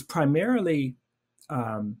it was primarily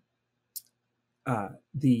the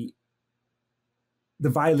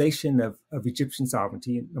violation of Egyptian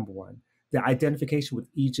sovereignty, number one, the identification with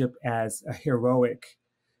Egypt as a heroic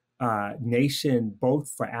nation, both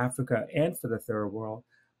for Africa and for the Third World.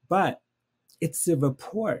 But it's the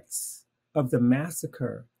reports of the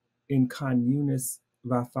massacre in Khan Yunis,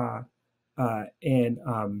 Rafah, and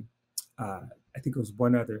I think it was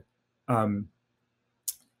one other,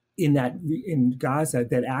 in Gaza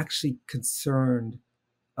that actually concerned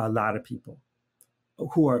a lot of people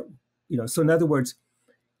who are, so in other words,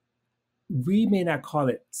 we may not call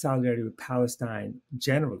it solidarity with Palestine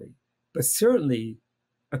generally, but certainly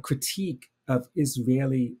a critique of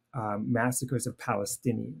Israeli massacres of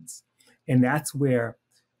Palestinians. And that's where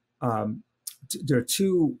there are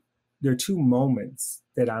two moments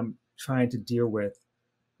that I'm trying to deal with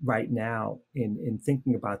right now in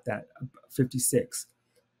thinking about that 56.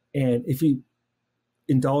 And if you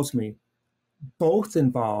indulge me, both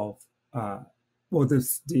involve,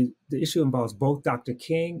 the issue involves both Dr.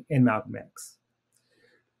 King and Malcolm X.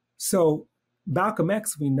 So Malcolm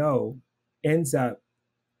X, we know, ends up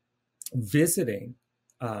visiting,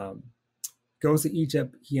 goes to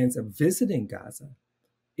Egypt. He ends up visiting Gaza.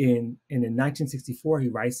 And in 1964, he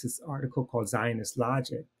writes this article called Zionist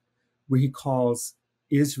Logic, where he calls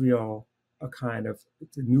Israel a kind of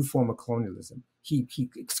a new form of colonialism. He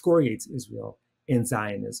excoriates Israel in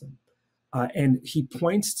Zionism. And he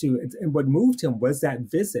points to, and what moved him was that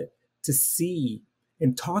visit to see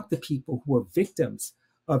and talk to people who were victims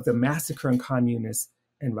of the massacre in Khan Yunis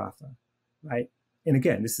and Rafah, right? And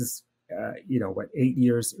again, this is, 8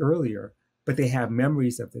 years earlier, but they have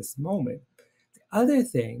memories of this moment. The other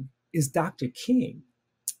thing is Dr. King.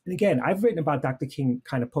 And again, I've written about Dr. King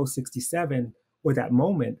kind of post-67 or that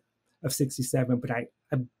moment of 67, but I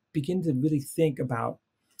begin to really think about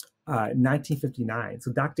 1959.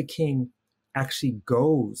 So Dr. King actually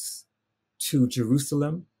goes to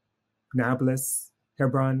Jerusalem, Nablus,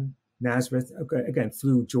 Hebron, Nazareth, again,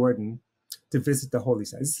 through Jordan to visit the holy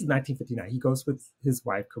site. This is 1959. He goes with his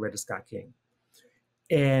wife, Coretta Scott King.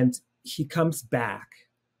 And he comes back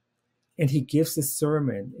and he gives a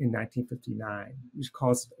sermon in 1959, which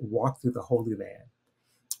calls Walk Through the Holy Land.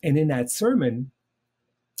 And in that sermon,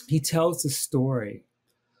 he tells the story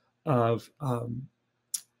of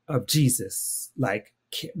Jesus, like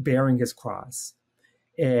bearing his cross.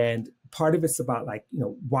 And part of it's about like,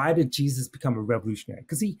 why did Jesus become a revolutionary?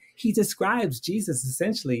 Because he describes Jesus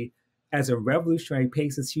essentially as a revolutionary,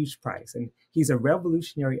 pays this huge price. And he's a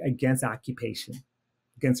revolutionary against occupation,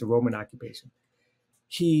 against a Roman occupation.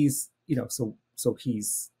 He's, so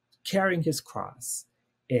he's carrying his cross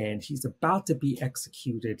and he's about to be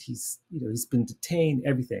executed. He's been detained,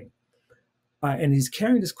 everything. And he's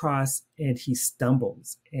carrying his cross and he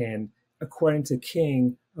stumbles. And according to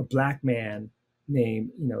King, a Black man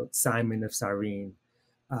named, Simon of Cyrene,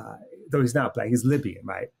 though he's not Black, he's Libyan,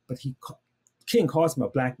 right? But King calls him a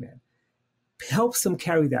Black man, helps him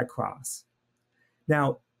carry that cross.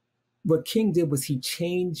 Now, what King did was he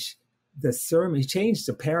changed the sermon, he changed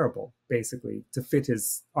the parable, basically, to fit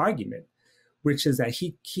his argument, which is that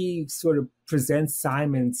he sort of presents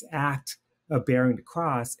Simon's act of bearing the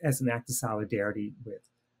cross as an act of solidarity with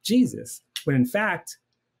Jesus, when in fact,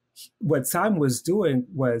 what Simon was doing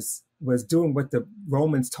was doing what the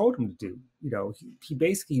Romans told him to do. He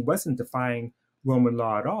basically wasn't defying Roman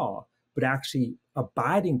law at all, but actually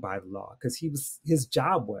abiding by the law, because his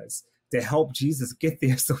job was to help Jesus get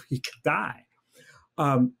there so he could die.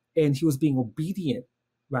 And he was being obedient,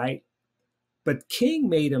 right? But King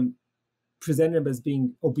presented him as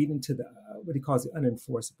being obedient to what he calls the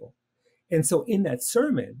unenforceable. And so in that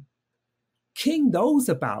sermon, King knows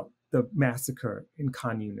about the massacre in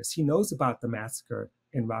Khan Yunis. He knows about the massacre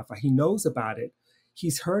in Rafah. He knows about it.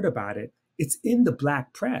 He's heard about it. It's in the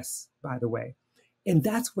Black press, by the way. And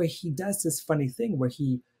that's where he does this funny thing where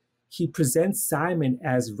he presents Simon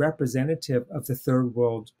as representative of the Third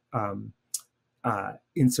World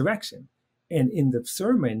insurrection. And in the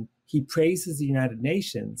sermon, he praises the United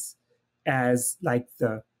Nations as like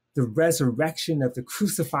the resurrection of the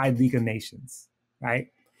crucified League of Nations, right?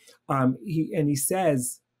 He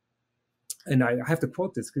says, and I have to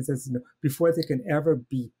quote this because it says, before there can ever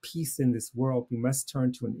be peace in this world, we must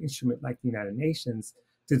turn to an instrument like the United Nations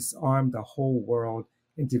to disarm the whole world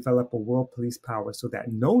and develop a world police power so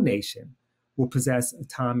that no nation will possess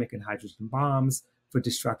atomic and hydrogen bombs for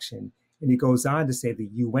destruction. And he goes on to say the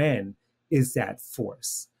UN is that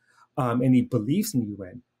force. And he believes in the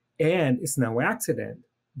UN. And it's no accident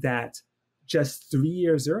that just 3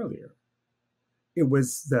 years earlier, it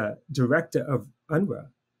was the director of UNRWA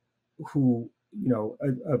who,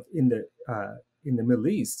 in the Middle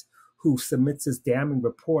East, who submits this damning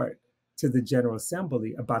report to the General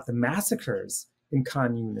Assembly about the massacres in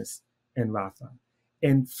Khan Yunis and Rafah.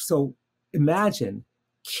 And so imagine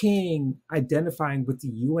King identifying with the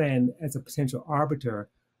UN as a potential arbiter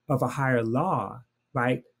of a higher law,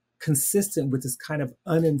 right? Consistent with this kind of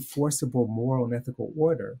unenforceable moral and ethical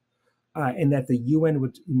order, and that the UN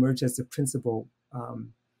would emerge as the principal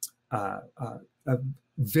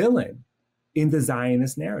villain in the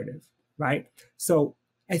Zionist narrative, right? So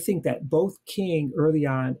I think that both King early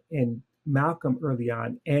on and Malcolm early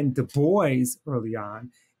on and Du Bois early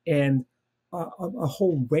on and a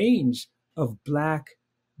whole range of Black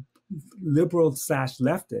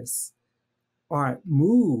liberal/leftists are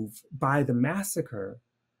moved by the massacre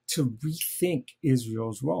to rethink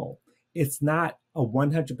Israel's role. It's not a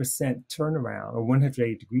 100% turnaround or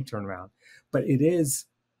 180-degree turnaround, but it is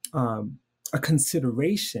a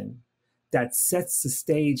consideration that sets the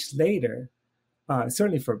stage later,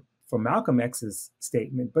 certainly for Malcolm X's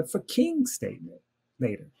statement, but for King's statement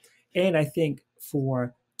later. And I think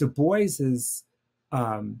for Du Bois's,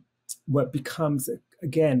 what becomes,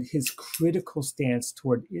 again, his critical stance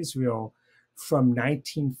toward Israel from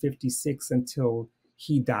 1956 until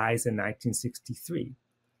he dies in 1963.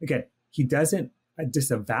 Again, he doesn't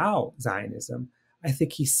disavow Zionism. I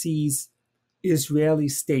think he sees Israeli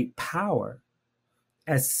state power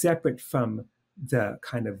as separate from the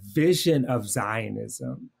kind of vision of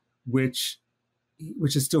Zionism, which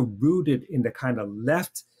is still rooted in the kind of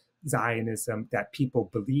left Zionism that people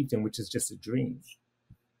believed in, which is just a dream.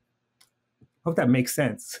 Hope that makes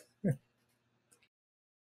sense.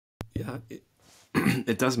 Yeah,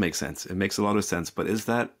 it does make sense. It makes a lot of sense. But is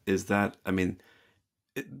that? I mean,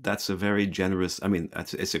 that's a very generous. I mean,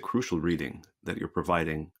 it's a crucial reading that you're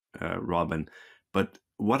providing, Robin. But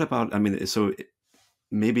what about? I mean, so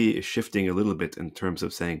maybe shifting a little bit in terms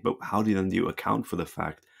of saying, but how do you account for the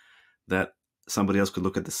fact that somebody else could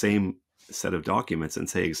look at the same set of documents and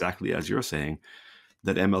say exactly as you're saying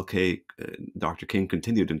that MLK, Dr. King,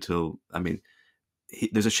 continued until, I mean,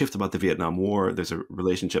 there's a shift about the Vietnam War. There's a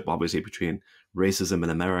relationship, obviously, between racism in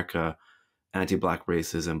America, anti-Black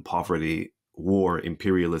racism, poverty, war,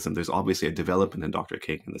 imperialism. There's obviously a development in Dr.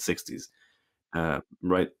 King in the 60s,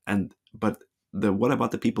 right? But what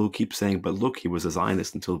about the people who keep saying, but look, he was a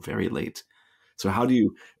Zionist until very late? So how do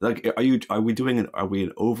you, like, are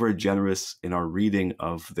we over generous in our reading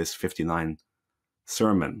of this 59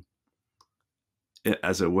 sermon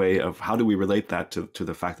as a way of, how do we relate that to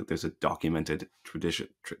the fact that there's a documented tradition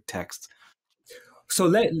text? So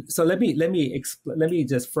let me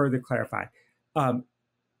just further clarify.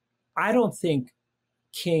 I don't think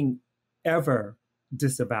King ever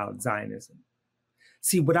disavowed Zionism.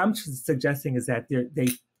 See, what I'm suggesting is that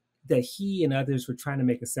that he and others were trying to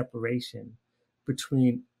make a separation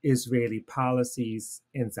between Israeli policies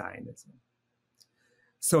and Zionism.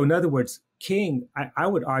 So in other words, King, I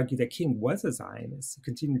would argue that King was a Zionist,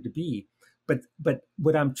 continued to be, but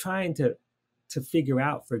what I'm trying to figure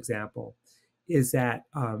out, for example, is that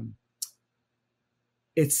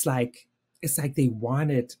it's like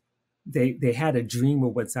they had a dream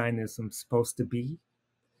of what Zionism was supposed to be,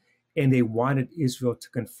 and they wanted Israel to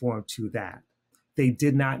conform to that. They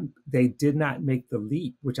did not make the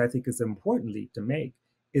leap, which I think is an important leap to make,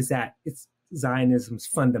 is that Zionism's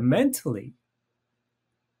fundamentally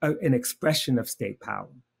an expression of state power.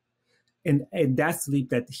 And that's the leap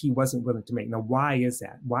that he wasn't willing to make. Now, why is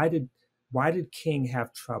that? Why did King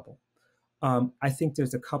have trouble? I think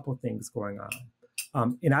there's a couple things going on.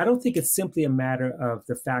 And I don't think it's simply a matter of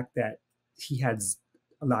the fact that he had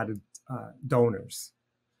a lot of donors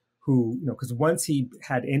who, because once he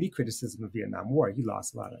had any criticism of the Vietnam War, he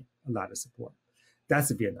lost a lot of support. That's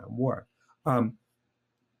the Vietnam War.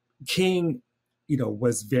 King,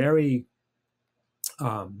 was very,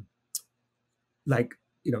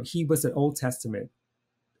 he was an Old Testament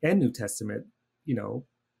and New Testament,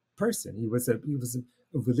 person. He was a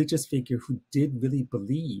religious figure who did really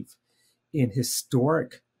believe in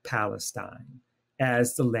historic Palestine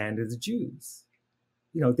as the land of the Jews.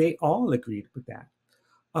 They all agreed with that.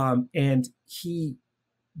 But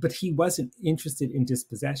he wasn't interested in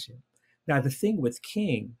dispossession. Now, the thing with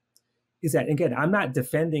King is that, again, I'm not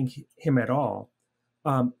defending him at all,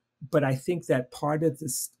 but I think that part of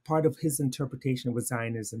his interpretation of what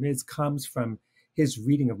Zionism comes from his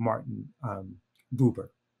reading of Martin Buber.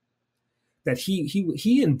 That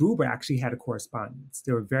he and Buber actually had a correspondence.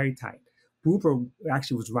 They were very tight. Buber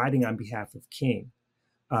actually was writing on behalf of King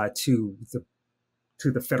to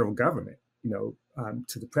the federal government,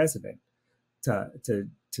 to the president, to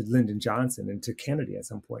Lyndon Johnson and to Kennedy at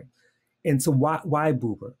some point. And so why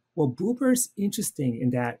Buber? Well, Buber's interesting in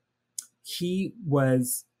that he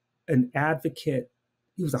was an advocate.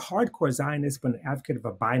 He was a hardcore Zionist, but an advocate of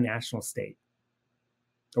a binational state.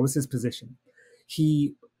 That was his position.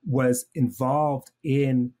 He was involved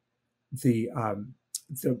in the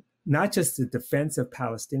not just the defense of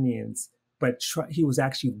Palestinians, but he was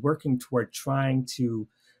actually working toward trying to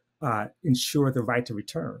ensure the right to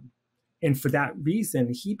return. And for that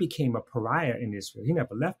reason, he became a pariah in Israel. He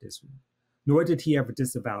never left Israel, nor did he ever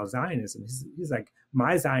disavow Zionism. He's like,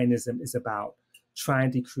 my Zionism is about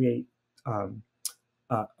trying to create a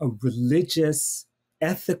religious,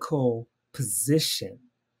 ethical position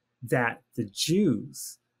that the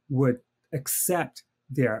Jews would accept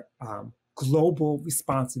their global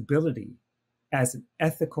responsibility as an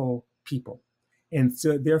ethical people. And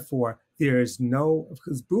so therefore, because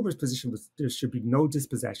Buber's position was there should be no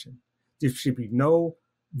dispossession. There should be no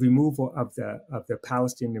removal of the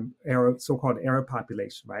Palestinian so-called Arab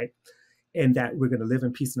population, right? And that we're going to live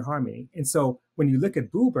in peace and harmony. And so when you look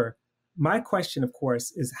at Buber, my question, of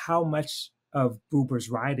course, is how much of Buber's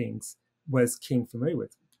writings was King familiar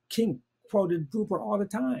with? King quoted Buber all the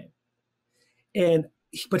time.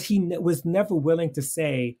 But he was never willing to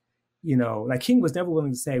say, King was never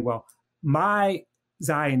willing to say, well, my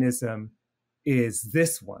Zionism is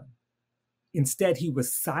this one. Instead, he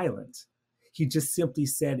was silent. He just simply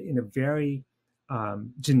said in a very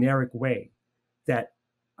generic way that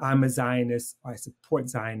I'm a Zionist, I support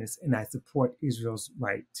Zionists, and I support Israel's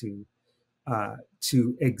right to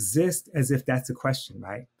exist, as if that's a question,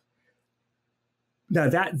 right? Now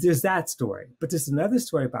there's that story, but there's another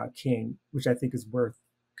story about King, which I think is worth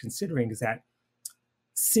considering, is that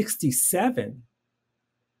 67,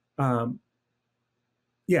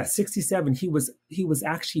 he was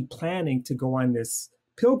actually planning to go on this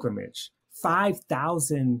pilgrimage.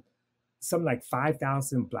 5,000, something like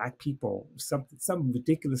 5,000 Black people, some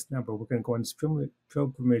ridiculous number, were going to go on this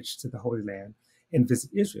pilgrimage to the Holy Land and visit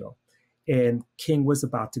Israel. And King was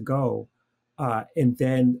about to go, and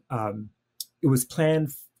then it was planned,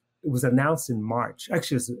 it was announced in March.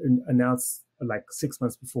 Actually, it was announced like 6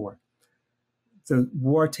 months before. The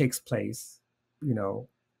war takes place,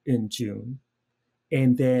 in June.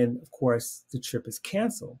 And then, of course, the trip is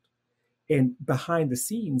canceled. And behind the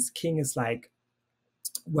scenes, King is like,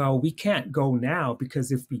 well, we can't go now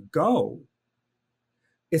because if we go,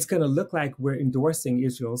 it's going to look like we're endorsing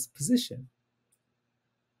Israel's position.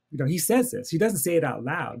 He says this. He doesn't say it out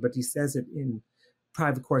loud, but he says it in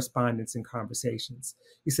private correspondence and conversations.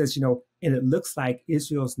 He says, and it looks like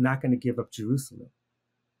Israel's not going to give up Jerusalem.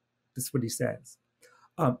 That's what he says.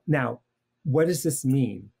 Now, what does this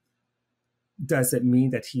mean? Does it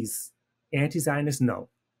mean that he's anti-Zionist? No.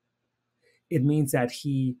 It means that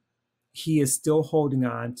he is still holding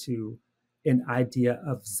on to an idea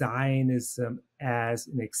of Zionism as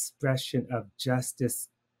an expression of justice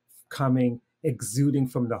exuding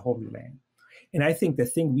from the Holy Land. And I think the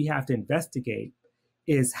thing we have to investigate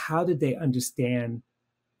is, how did they understand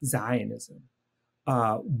Zionism?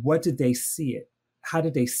 What did they see it? How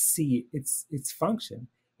did they see its function?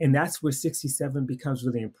 And that's where 67 becomes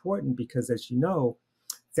really important, because, as you know,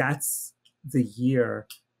 that's the year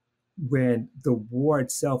when the war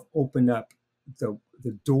itself opened up the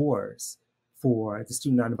doors for the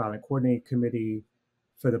Student Nonviolent Coordinating Committee,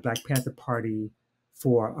 for the Black Panther Party,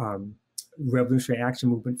 for Revolutionary Action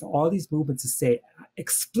Movement, for all these movements to say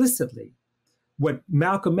explicitly what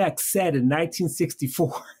Malcolm X said in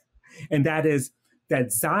 1964, and that is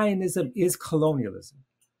that Zionism is colonialism,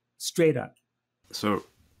 straight up. So,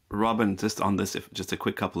 Robin, just on this, just a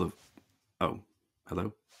quick couple of,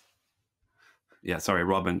 hello? Yeah, sorry,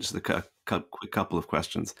 Robin, just a quick couple of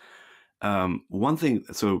questions. One thing,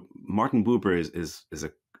 so Martin Buber is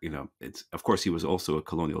a, it's, of course, he was also a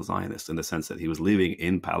colonial Zionist in the sense that he was living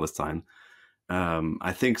in Palestine.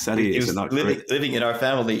 I think Sadi is not living in our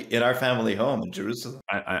family home in Jerusalem.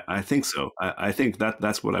 I think so. I think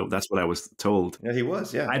that's what I was told. Yeah, he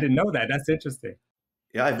was. Yeah, I didn't know that. That's interesting.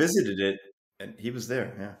 Yeah, I visited it, and he was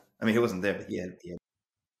there. Yeah, I mean, he wasn't there, but he had.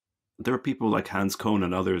 There are people like Hans Kohn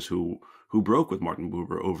and others who broke with Martin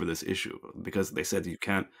Buber over this issue, because they said you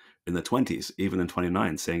can't, in the 20s, even in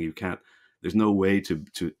 29, saying you can't. There's no way to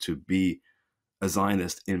be a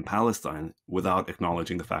Zionist in Palestine without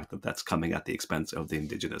acknowledging the fact that that's coming at the expense of the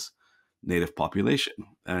indigenous native population.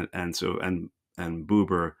 And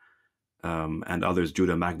Buber and others,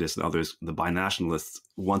 Judah Magnis and others, the binationalists,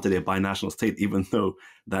 wanted a binational state, even though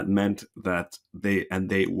that meant that they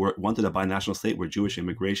wanted a binational state where Jewish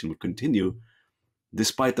immigration would continue,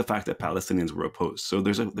 despite the fact that Palestinians were opposed. So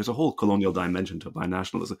there's a whole colonial dimension to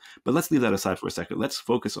binationalism. But let's leave that aside for a second. Let's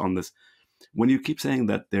focus on this. When you keep saying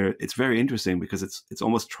that it's very interesting, because it's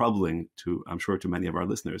almost troubling to, I'm sure, to many of our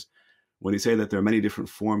listeners, when you say that there are many different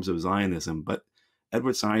forms of Zionism. But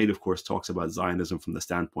Edward Said, of course, talks about Zionism from the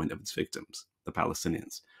standpoint of its victims, the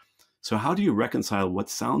Palestinians. So how do you reconcile what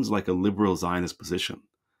sounds like a liberal Zionist position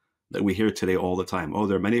that we hear today all the time? Oh,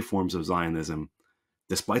 there are many forms of Zionism,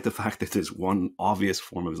 despite the fact that there's one obvious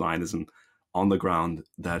form of Zionism on the ground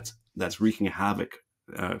that's wreaking havoc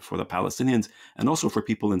for the Palestinians and also for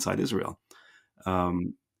people inside Israel.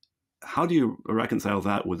 How do you reconcile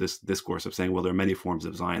that with this discourse of saying, well, there are many forms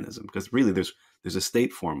of Zionism? Because really there's a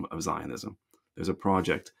state form of Zionism. There's a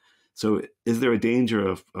project. So is there a danger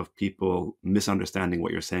of people misunderstanding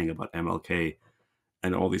what you're saying about MLK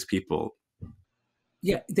and all these people?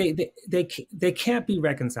 Yeah, they can't be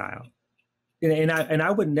reconciled. And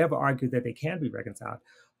I would never argue that they can be reconciled.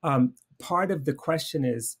 Part of the question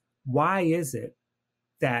is, why is it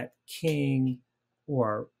that King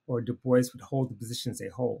or Du Bois would hold the positions they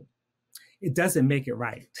hold? It doesn't make it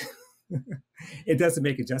right. It doesn't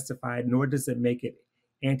make it justified, nor does it make it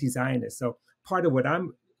anti-Zionist. So part of what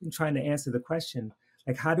I'm trying to answer the question,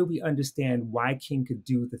 like, how do we understand why King could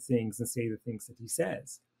do the things and say the things that he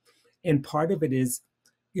says? And part of it is,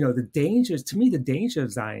 the dangers, to me, the danger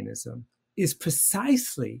of Zionism is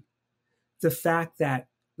precisely the fact that,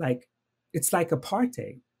 like, it's like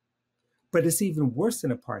apartheid, but it's even worse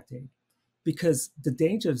than apartheid, because the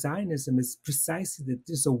danger of Zionism is precisely that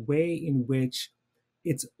there's a way in which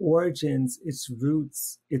its origins, its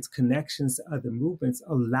roots, its connections to other movements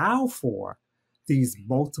allow for these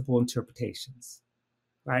multiple interpretations,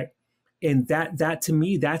 right? And that to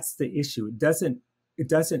me, that's the issue. It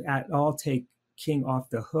doesn't at all take King off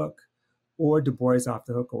the hook or Du Bois off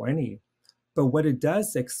the hook or any. But what it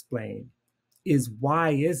does explain is, why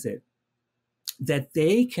is it that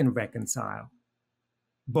they can reconcile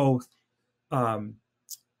both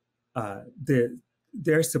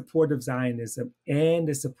their support of Zionism and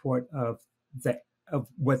the support of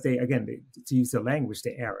what they, again, to use the language,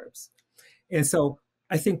 the Arabs. And so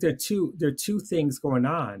I think there are two things going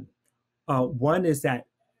on. One is that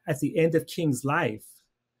at the end of King's life,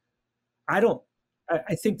 I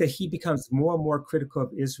think that he becomes more and more critical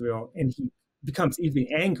of Israel, and he becomes even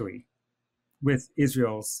angry with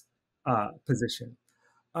Israel's position.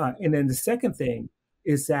 And then the second thing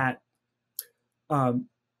is that,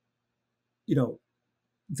 you know,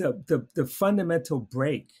 the fundamental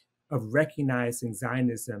break of recognizing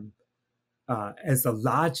Zionism as the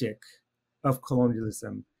logic of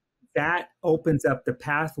colonialism, that opens up the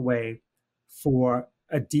pathway for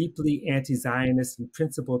a deeply anti-Zionist and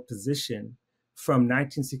principled position from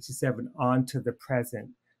 1967 on to the present,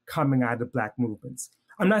 coming out of Black movements.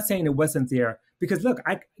 I'm not saying it wasn't there, because look,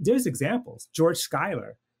 there's examples. George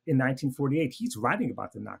Schuyler in 1948, he's writing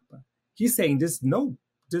about the Nakba. He's saying there's no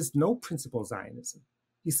principled Zionism.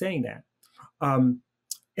 He's saying that.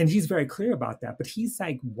 And he's very clear about that, but he's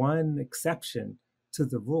like one exception to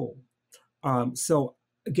the rule. So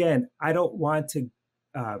again, I don't want to,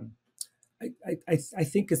 I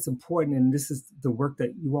think it's important, and this is the work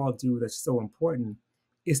that you all do that's so important,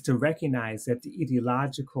 is to recognize that the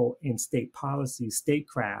ideological and state policy,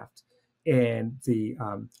 statecraft, and the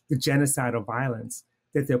genocidal violence,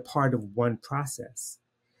 that they're part of one process.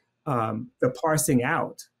 The parsing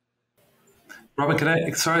out. Robin,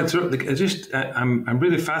 I'm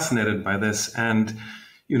really fascinated by this, and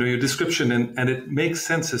your description, and it makes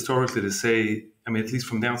sense historically to say, I mean, at least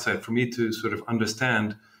from the outside, for me to sort of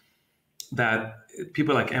understand that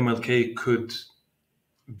people like MLK could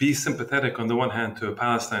be sympathetic on the one hand to a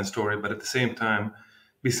Palestine story, but at the same time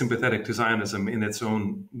be sympathetic to Zionism in its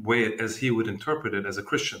own way, as he would interpret it as a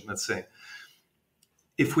Christian, let's say.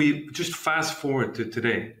 If we just fast forward to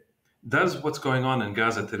today, does what's going on in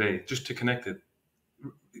Gaza today, just to connect it,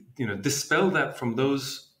 dispel that from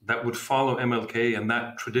those that would follow MLK and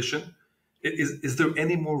that tradition? Is there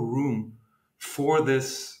any more room for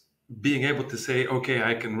this being able to say, okay,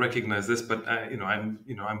 I can recognize this, but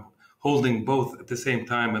I'm holding both at the same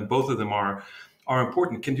time, and both of them are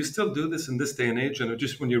important. Can you still do this in this day and age? And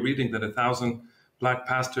just when you're reading that 1,000 Black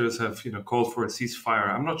pastors have called for a ceasefire,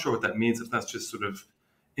 I'm not sure what that means, if that's just sort of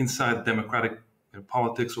inside democratic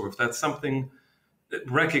politics, or if that's something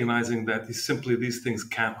recognizing that these things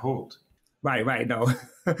can't hold. Right. No,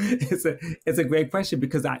 it's a great question,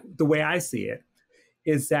 because the way I see it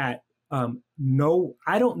is that I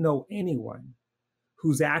don't know anyone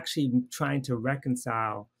who's actually trying to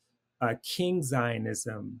reconcile King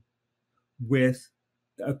Zionism with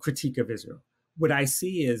a critique of Israel. What I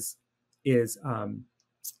see is the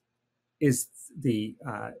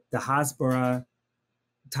Hasbara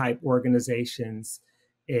type organizations,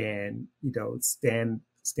 and stand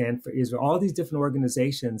for Israel. All these different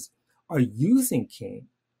organizations are using King,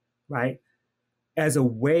 right, as a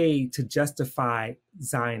way to justify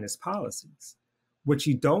Zionist policies. What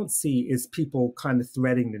you don't see is people kind of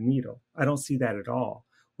threading the needle. I don't see that at all.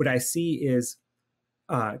 What I see is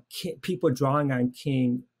people drawing on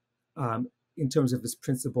King in terms of his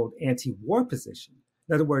principled anti-war position.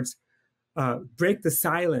 In other words, break the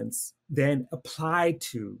silence, then apply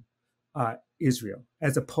to Israel,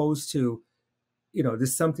 as opposed to,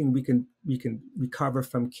 there's something we can recover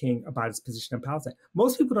from King about his position on Palestine.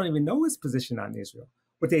 Most people don't even know his position on Israel.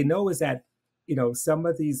 What they know is that, some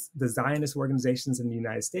of the Zionist organizations in the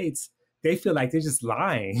United States, they feel like they're just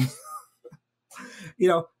lying.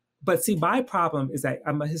 But see, my problem is that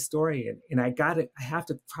I'm a historian, and I have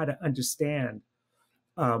to try to understand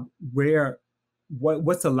what's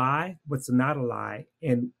a lie, what's not a lie,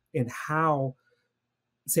 and how,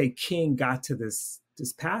 say, King got to this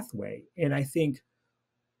pathway. And I think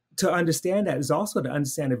to understand that is also to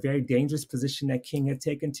understand a very dangerous position that King had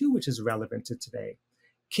taken too, which is relevant to today.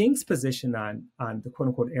 King's position on the quote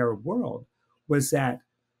unquote Arab world was that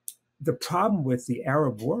the problem with the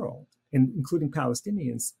Arab world, and including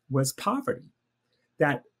Palestinians, was poverty.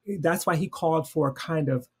 That's why he called for a kind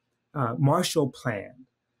of Marshall Plan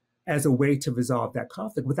as a way to resolve that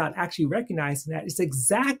conflict, without actually recognizing that it's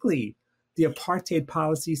exactly the apartheid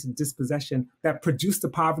policies and dispossession that produced the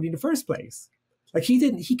poverty in the first place. Like he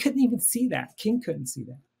couldn't even see that. King couldn't see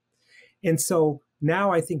that. And so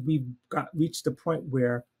now I think we've reached a point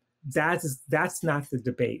where that's not the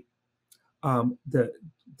debate. The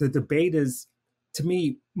debate is, to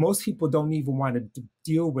me, most people don't even want to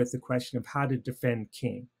deal with the question of how to defend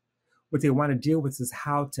King. What they want to deal with is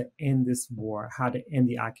how to end this war, how to end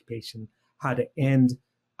the occupation, how to end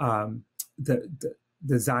the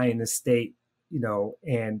Zionist state,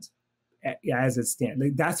 and as it stands.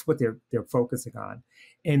 Like, that's what they're focusing on.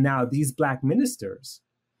 And now these Black ministers,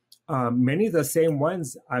 many of the same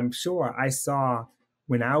ones I'm sure I saw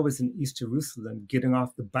when I was in East Jerusalem, getting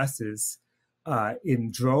off the buses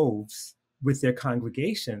in droves with their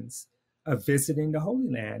congregations, of visiting the Holy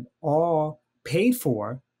Land, all paid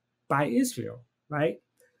for by Israel, right?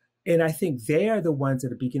 And I think they are the ones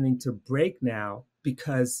that are beginning to break now,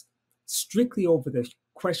 because strictly over the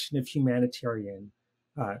question of humanitarian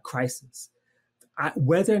crisis,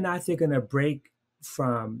 whether or not they're going to break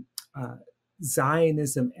from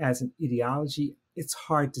Zionism as an ideology, it's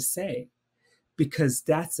hard to say, because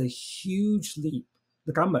that's a huge leap.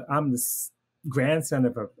 Look, I'm the grandson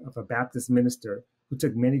of a Baptist minister who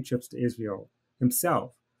took many trips to Israel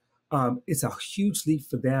himself. It's a huge leap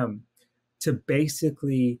for them to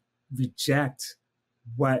basically reject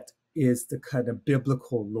what is the kind of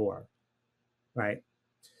biblical lore, right?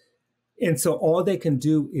 And so all they can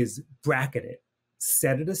do is bracket it,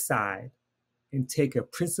 set it aside, and take a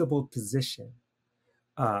principled position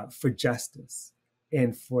for justice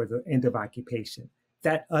and for the end of occupation.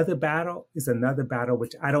 That other battle is another battle,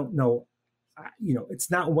 which I don't know. It's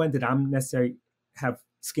not one that I'm necessarily have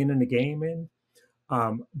skin in the game in,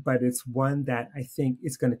 but it's one that I think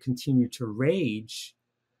is going to continue to rage,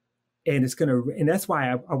 and that's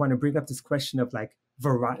why I want to bring up this question of like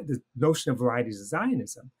the notion of varieties of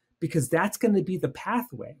Zionism, because that's going to be the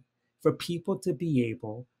pathway for people to be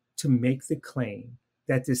able to make the claim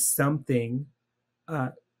that there's something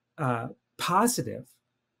positive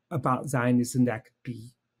about Zionism that could be,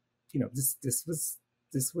 this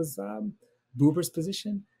was Buber's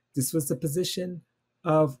position. This was the position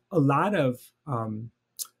of a lot of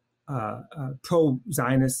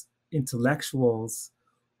pro-Zionist intellectuals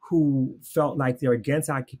who felt like they're against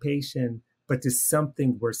occupation, but there's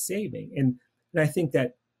something worth saving. And I think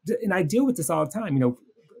that, and I deal with this all the time.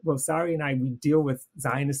 Sari and I, we deal with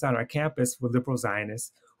Zionists on our campus, with liberal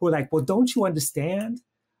Zionists, who are like, well, don't you understand?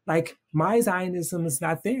 Like, my Zionism is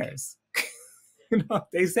not theirs.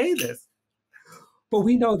 They say this, but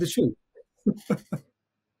we know the truth.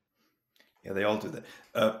 Yeah, they all do that.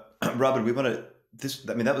 Robin,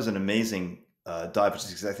 that was an amazing dive, which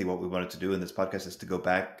is exactly what we wanted to do in this podcast, is to go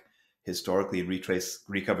back historically and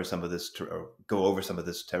recover some of this, or go over some of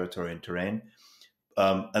this territory and terrain.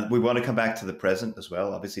 And we want to come back to the present as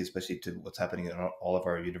well, obviously, especially to what's happening in all of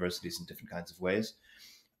our universities in different kinds of ways.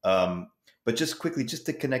 But just quickly, just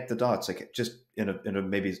to connect the dots, like just in a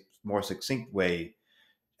maybe more succinct way,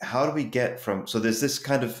 how do we get from, so there's this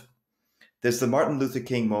kind of, there's the Martin Luther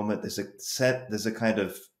King moment, there's a kind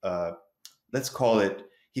of, let's call it,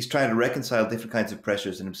 he's trying to reconcile different kinds of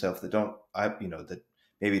pressures in himself that that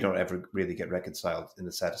maybe don't ever really get reconciled in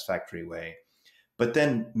a satisfactory way. But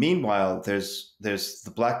then, meanwhile, there's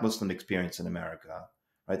the Black Muslim experience in America,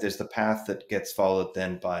 right? There's the path that gets followed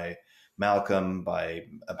then by Malcolm, by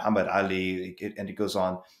Muhammad Ali, and it goes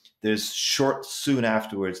on. There's soon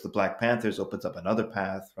afterwards, the Black Panthers opens up another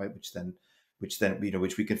path, right? Which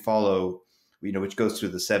which we can follow, which goes through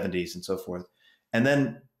the 70s and so forth. And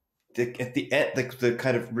then at the end, the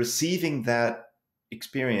kind of receiving that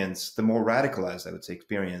experience, the more radicalized, I would say,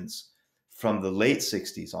 experience from the late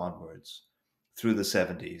 60s onwards through the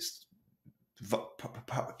 70s,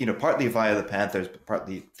 partly via the Panthers, but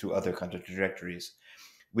partly through other kind of trajectories,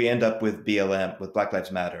 we end up with BLM, with Black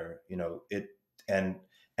Lives Matter, and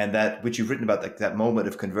that, which you've written about, like that moment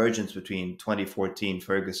of convergence between 2014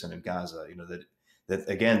 Ferguson and Gaza, that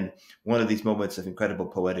again, one of these moments of incredible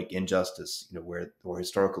poetic injustice, or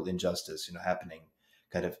historical injustice, happening.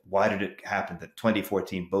 Kind of, why did it happen that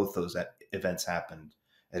 2014, both those events happened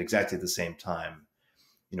at exactly the same time?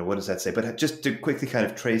 What does that say? But just to quickly kind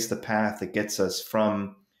of trace the path that gets us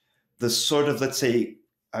from the sort of, let's say,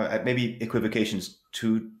 maybe equivocation is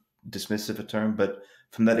too dismissive a term, but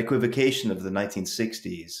from that equivocation of the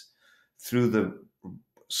 1960s through the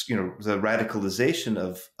radicalization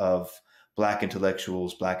of Black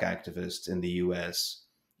intellectuals, Black activists in the U.S.,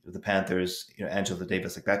 the Panthers, Angela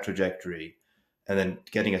Davis, like that trajectory, and then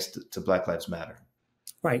getting us to Black Lives Matter.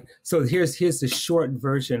 Right. So here's the short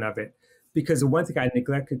version of it, because the one thing I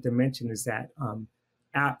neglected to mention is that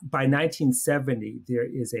by 1970, there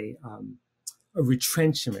is a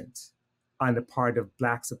retrenchment on the part of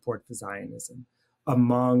Black support for Zionism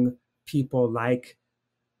among people like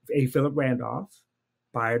A. Philip Randolph,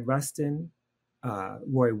 Bayard Rustin,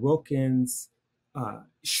 Roy Wilkins,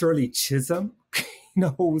 Shirley Chisholm,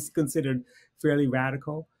 who was considered fairly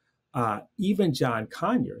radical, even John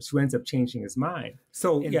Conyers, who ends up changing his mind.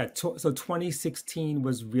 So so 2016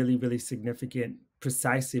 was really, really significant,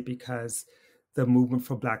 precisely because the Movement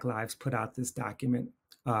for Black Lives put out this document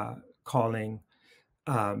calling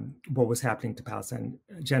what was happening to Palestine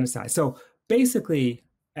genocide. So basically,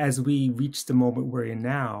 as we reach the moment we're in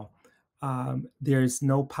now, there's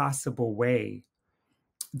no possible way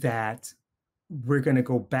that we're going to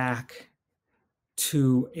go back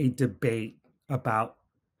to a debate about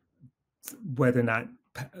whether or not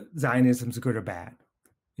Zionism is good or bad.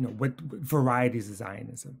 What varieties of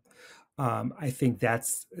Zionism. I think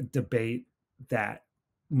that's a debate that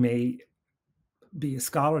may be a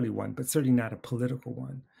scholarly one, but certainly not a political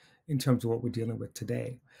one in terms of what we're dealing with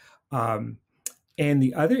today. And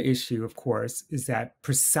the other issue, of course, is that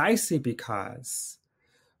precisely because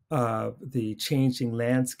of the changing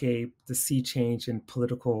landscape, the sea change in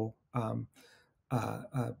political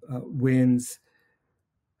winds,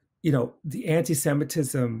 the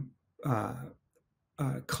anti-Semitism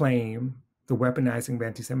claim, the weaponizing of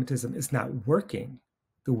anti-Semitism is not working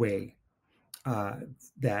the way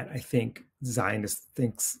that I think Zionists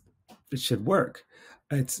thinks it should work.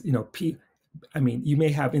 It's, you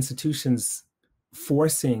may have institutions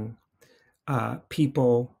forcing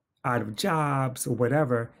people out of jobs or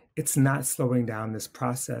whatever. It's not slowing down this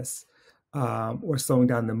process or slowing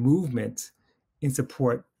down the movement in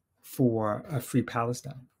support for a free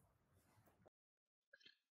Palestine.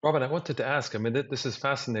 Robin, I wanted to ask, this is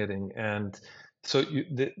fascinating. And so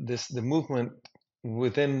the movement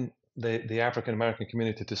within the African American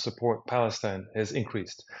community to support Palestine has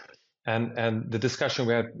increased. And the discussion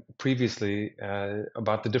we had previously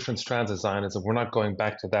about the different strands of Zionism, we're not going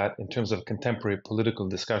back to that in terms of contemporary political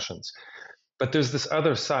discussions. But there's this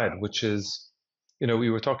other side, which is, we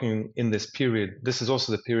were talking in this period, this is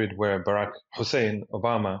also the period where Barack Hussein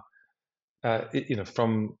Obama,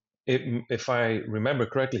 if I remember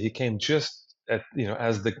correctly, he came just at,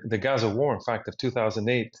 as the Gaza war, in fact, of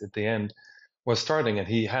 2008 at the end was starting, and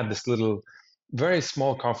he had this little, very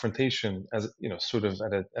small confrontation, as sort of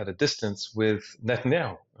at a distance with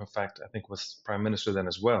Netanyahu. In fact, I think was prime minister then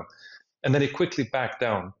as well, and then he quickly backed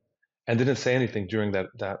down and didn't say anything during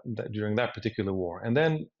that particular war. And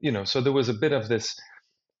then so there was a bit of this.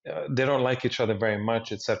 They don't like each other very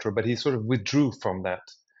much, etc. But he sort of withdrew from that.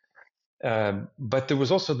 But there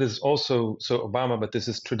was also Obama, but there's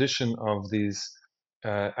this tradition of these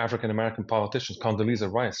African American politicians,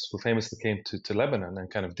 Condoleezza Rice, who famously came to Lebanon and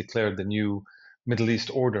kind of declared the new Middle East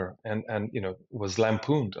order, and was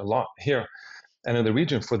lampooned a lot here and in the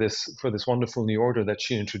region for this wonderful new order that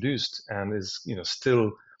she introduced, and is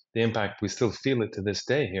still the impact, we still feel it to this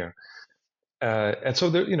day here. And so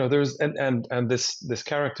there's and this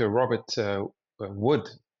character Robert Wood,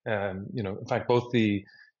 in fact, both the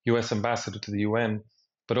U.S. ambassador to the UN,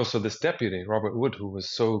 but also this deputy, Robert Wood, who was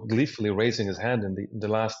so gleefully raising his hand in the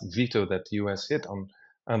last veto that the U.S. hit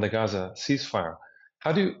on the Gaza ceasefire.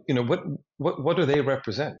 How do what do they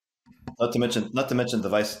represent? Not to mention the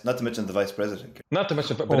vice president. Not to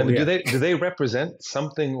mention, but do they represent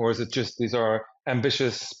something, or is it just these are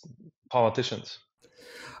ambitious politicians?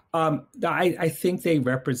 I think they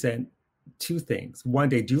represent two things. One,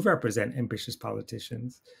 they do represent ambitious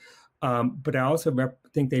politicians. But I also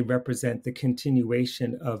think they represent the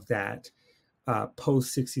continuation of that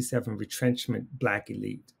post-67 retrenchment Black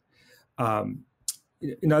elite.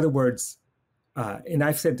 In other words, and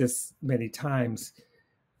I've said this many times,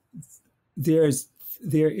 there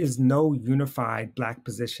is no unified Black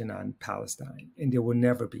position on Palestine, and there will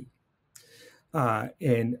never be.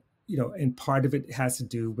 And part of it has to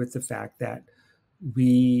do with the fact that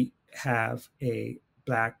we have a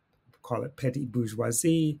Black, call it petty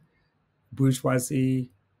bourgeoisie,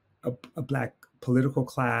 a Black political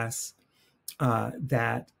class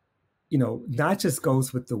that, not just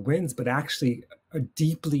goes with the winds, but actually are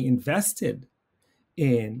deeply invested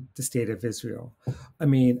in the state of Israel.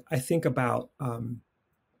 I think about,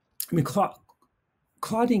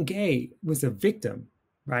 Claudine Gay was a victim,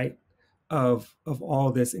 right, of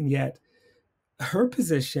all this, and yet her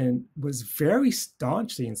position was very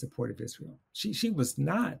staunchly in support of Israel. She was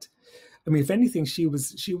not. If anything, she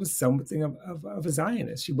was something of a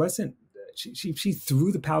Zionist. She wasn't. She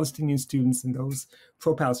threw the Palestinian students and those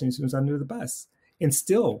pro-Palestinian students under the bus, and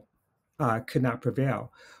still could not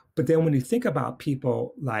prevail. But then, when you think about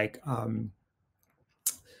people like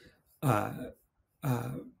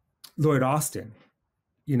Lloyd Austin,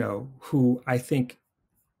 who I think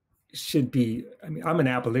should be. I'm an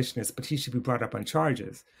abolitionist, but he should be brought up on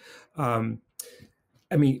charges.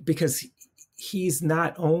 Because he's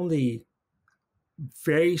not only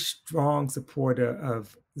very strong supporter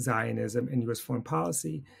of Zionism and U.S. foreign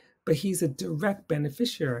policy, but he's a direct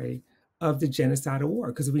beneficiary of the genocidal war.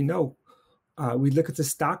 Because we know, we look at the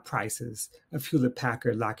stock prices of Hewlett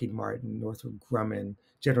Packard, Lockheed Martin, Northrop Grumman,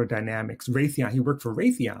 General Dynamics, Raytheon. He worked for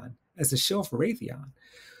Raytheon as a shill for Raytheon.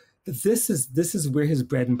 This is where his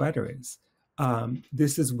bread and butter is.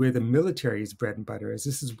 This is where the military's bread and butter is.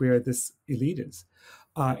 This is where this elite is.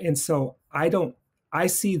 And so I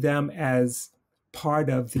see them as part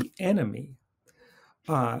of the enemy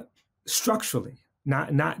structurally.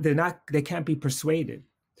 They can't be persuaded.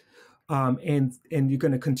 And you're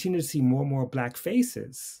going to continue to see more and more Black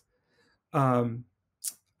faces, doing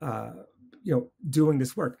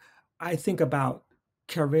this work. I think about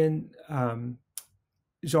Karine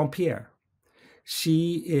Jean-Pierre.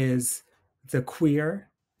 She is the queer,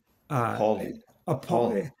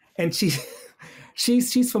 Appalling. And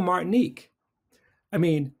she's from Martinique. I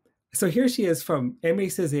mean, so here she is from Aimé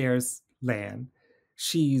Césaire's land.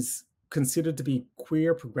 She's considered to be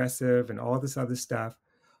queer, progressive, and all this other stuff.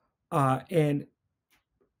 And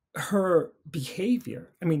her behavior,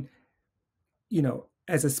 I mean,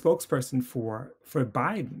 as a spokesperson for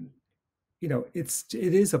Biden, it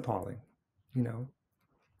is appalling,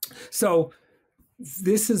 So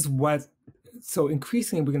this is so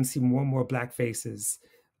increasingly we're going to see more and more Black faces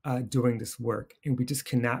doing this work, and we just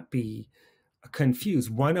cannot be confused.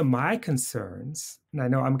 One of my concerns, and I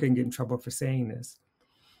know I'm going to get in trouble for saying this,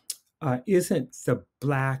 isn't the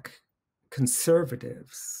Black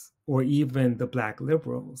conservatives or even the Black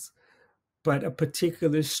liberals, but a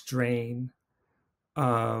particular strain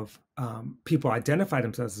of people identify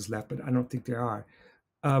themselves as left, but I don't think there are,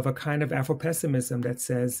 of a kind of Afro-pessimism that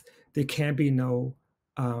says there can be no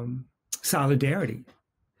solidarity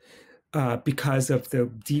because of the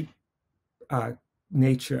deep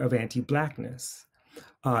nature of anti-Blackness.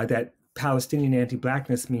 That Palestinian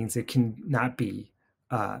anti-Blackness means it cannot be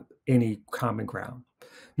any common ground.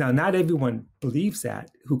 Now, not everyone believes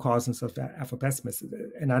that who calls themselves Afro-pessimists,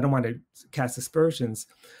 and I don't want to cast aspersions,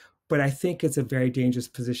 but I think it's a very dangerous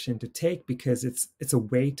position to take because it's a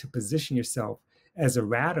way to position yourself as a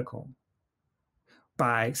radical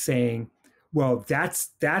by saying, well, that's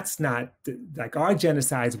not, like, our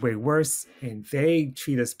genocide's way worse and they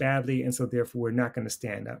treat us badly, and so therefore we're not going to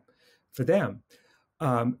stand up for them.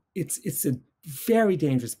 It's a very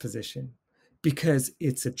dangerous position because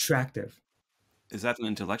it's attractive. Is that an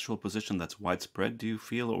intellectual position that's widespread, do you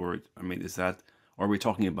feel? Or, I mean, are we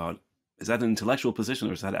talking about, is that an intellectual position,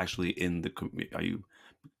 or is that actually in the,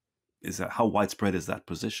 how widespread is that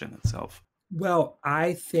position itself? Well,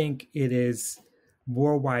 I think it is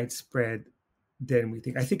more widespread than we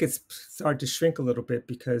think. I think it's started to shrink a little bit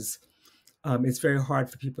because it's very hard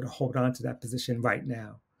for people to hold on to that position right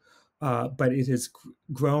now. But it has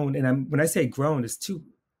grown, and when I say grown, there's two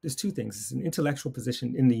things. It's an intellectual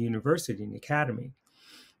position in the university, in the academy,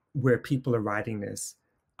 where people are writing this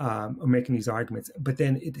or making these arguments. But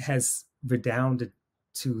then it has redounded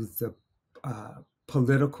to the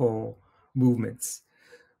political movements,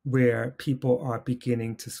 where people are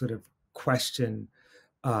beginning to sort of question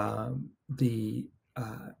the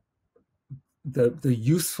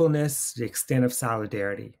usefulness, the extent of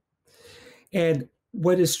solidarity. And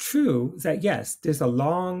what is true is that, yes, there's a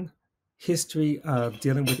long history of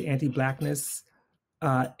dealing with anti-Blackness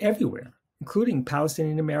everywhere, including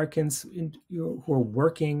Palestinian Americans who are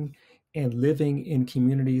working and living in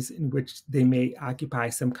communities in which they may occupy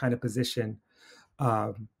some kind of position,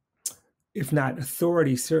 if not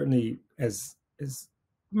authority, certainly as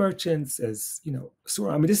merchants, as, so,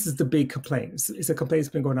 I mean, this is the big complaint. It's a complaint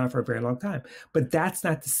that's been going on for a very long time, but that's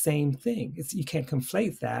not the same thing. You can't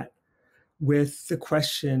conflate that with the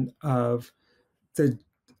question of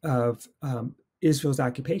Israel's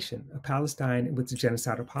occupation of Palestine with the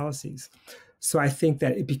genocidal policies. So I think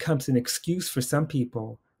that it becomes an excuse for some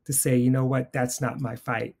people to say, you know what, that's not my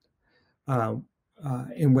fight. And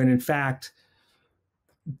when in fact,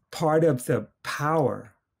 part of the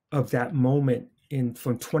power of that moment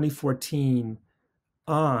from 2014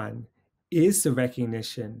 on is the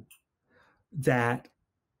recognition that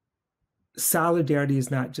solidarity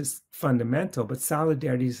is not just fundamental, but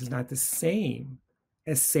solidarity is not the same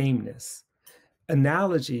as sameness.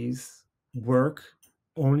 Analogies work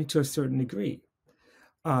only to a certain degree.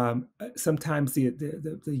 Sometimes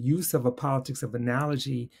the use of a politics of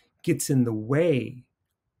analogy gets in the way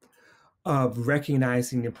of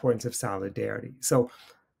recognizing the importance of solidarity. So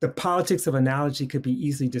the politics of analogy could be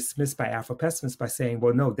easily dismissed by Afro-pessimists by saying,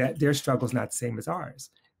 well, no, that their struggle is not the same as ours.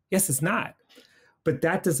 Yes, it's not. But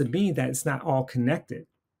that doesn't mean that it's not all connected.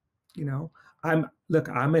 I'm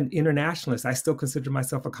an internationalist. I still consider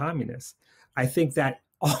myself a communist. I think that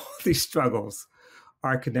all these struggles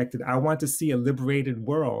are connected. I want to see a liberated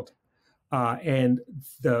world, and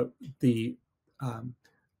the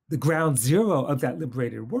ground zero of that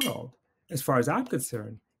liberated world, as far as I'm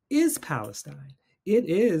concerned, is Palestine. It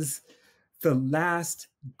is the last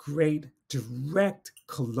great direct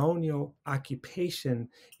colonial occupation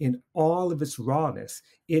in all of its rawness.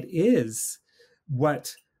 It is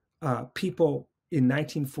what people in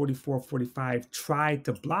 1944-45 tried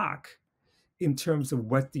to block in terms of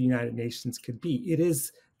what the United Nations could be. It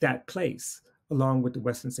is that place along with the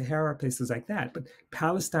Western Sahara, places like that. But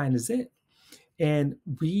Palestine is it. And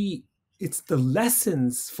it's the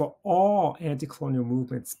lessons for all anti-colonial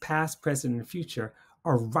movements, past, present, and future,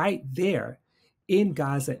 are right there in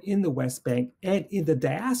Gaza, in the West Bank, and in the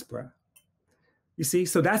diaspora. You see,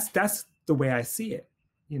 so that's the way I see it,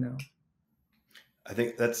 you know. I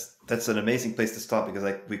think that's an amazing place to stop, because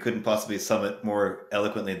like we couldn't possibly sum it more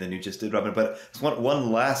eloquently than you just did, Robin. But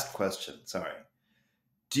one last question. Sorry,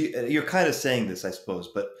 you're kind of saying this, I suppose,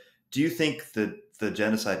 but do you think that the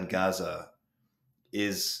genocide in Gaza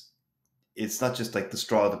it's not just like the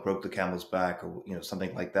straw that broke the camel's back, or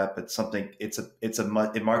something like that, but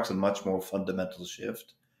it marks a much more fundamental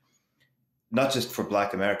shift, not just for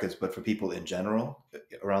Black Americans, but for people in general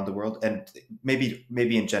around the world, and maybe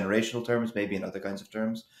in generational terms, maybe in other kinds of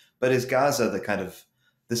terms. But is Gaza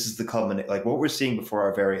this is the culminate, like what we're seeing before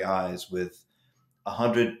our very eyes, with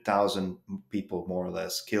 100,000 people more or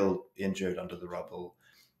less killed, injured under the rubble,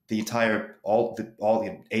 the entire all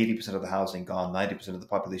 80% of the housing gone, 90% of the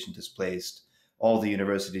population displaced, all the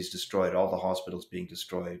universities destroyed, all the hospitals being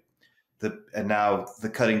destroyed, and now the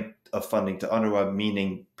cutting of funding to UNRWA,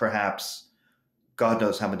 meaning perhaps God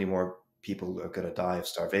knows how many more people are going to die of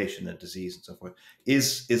starvation and disease and so forth.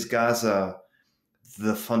 Is Gaza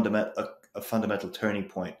a fundamental turning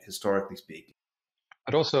point, historically speaking?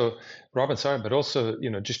 But also, Robin, sorry, but also,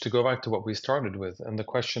 just to go back to what we started with and the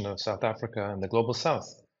question of South Africa and the Global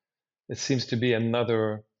South, it seems to be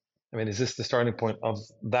another, is this the starting point of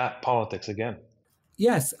that politics again?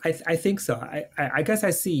 Yes, I think so. I guess I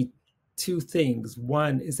see two things.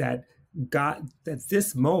 One is that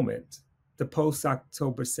this moment, the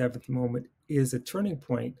post-October 7th moment, is a turning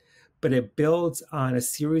point, but it builds on a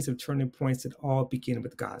series of turning points that all begin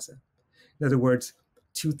with Gaza. In other words,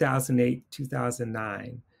 2008,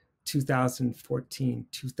 2009, 2014,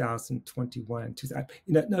 2021.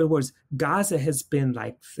 In other words, Gaza has been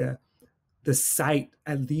like the site,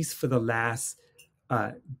 at least for the last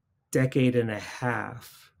decade and a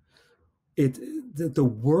half. The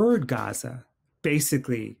word Gaza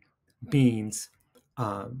basically means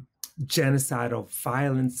genocidal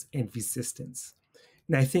violence and resistance.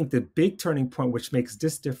 And I think the big turning point, which makes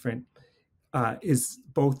this different, is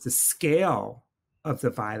both the scale of the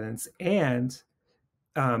violence and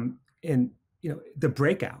the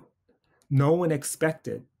breakout. No one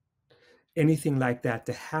expected anything like that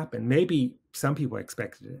to happen. Maybe some people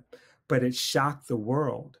expected it, but it shocked the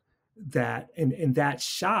world. And that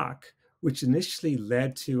shock, which initially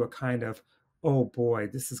led to a kind of, oh boy,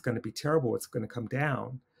 this is going to be terrible, it's going to come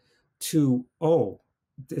down, to, oh,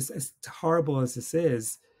 this, as horrible as this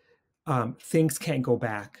is, things can't go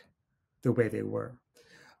back the way they were.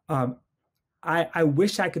 I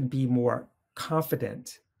wish I could be more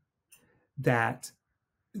confident that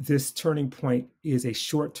this turning point is a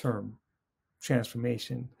short-term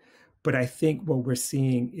transformation, but I think what we're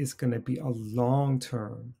seeing is going to be a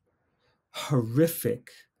long-term,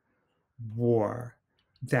 horrific war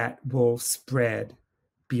that will spread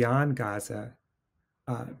beyond Gaza,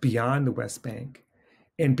 beyond the West Bank,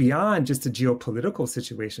 and beyond just the geopolitical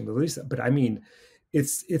situation, but I mean,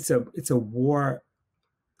 it's a war,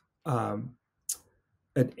 a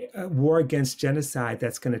war against genocide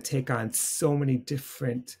that's going to take on so many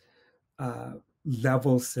different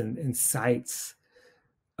levels and sites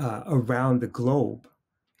around the globe.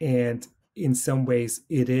 And in some ways,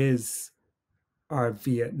 it is our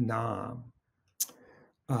Vietnam,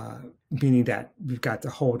 meaning that we've got to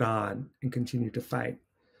hold on and continue to fight.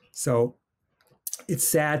 So it's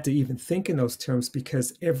sad to even think in those terms,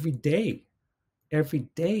 because every day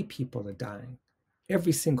people are dying,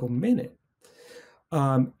 every single minute.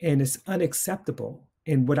 And it's unacceptable.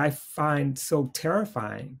 And what I find so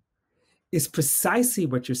terrifying is precisely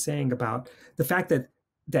what you're saying about the fact that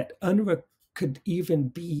UNRWA could even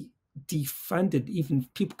be defunded. Even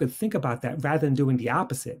people could think about that rather than doing the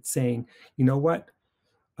opposite, saying, you know what,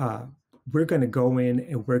 we're going to go in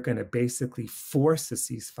and we're going to basically force a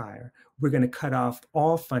ceasefire. We're going to cut off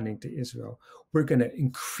all funding to Israel. We're going to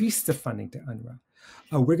increase the funding to UNRWA.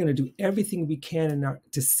 We're going to do everything we can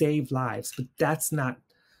to save lives, but that's not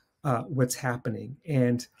what's happening.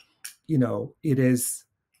 And it is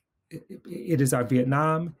our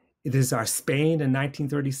Vietnam. It is our Spain in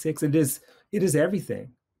 1936. It is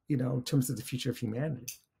everything, in terms of the future of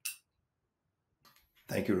humanity.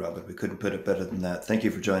 Thank you, Robert. We couldn't put it better than that. Thank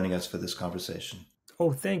you for joining us for this conversation.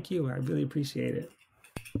 Oh, thank you. I really appreciate it.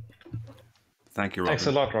 Thank you, Robin. Thanks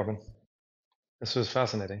a lot, Robin. This was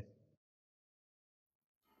fascinating.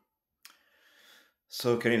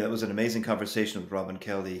 So, Kareem, that was an amazing conversation with Robin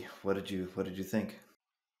Kelley. What did you think?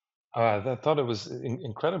 I thought it was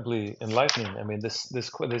incredibly enlightening. I mean,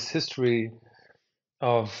 this history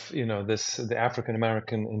of the African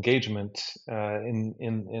American engagement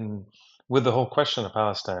in with the whole question of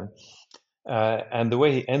Palestine. And the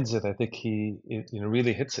way he ends it, I think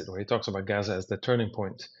really hits it, where he talks about Gaza as the turning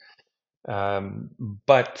point.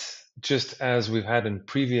 But just as we've had in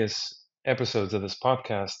previous episodes of this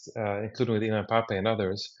podcast, including with Ilan Pape and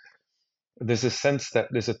others, there's a sense that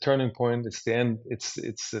there's a turning point. It's the end. It's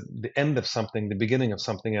the end of something, the beginning of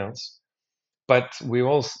something else. But we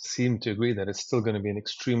all seem to agree that it's still going to be an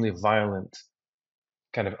extremely violent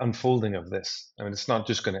kind of unfolding of this. I mean, it's not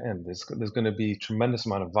just going to end. There's going to be a tremendous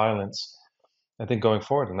amount of violence, I think, going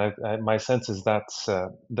forward. And my sense is that's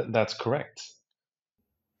correct.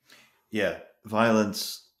 Yeah,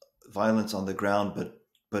 violence on the ground,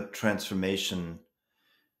 but transformation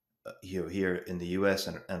here in the U.S.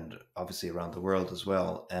 and obviously around the world as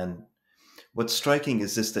well. And what's striking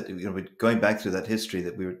is this, that going back through that history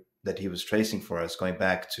that he was tracing for us, going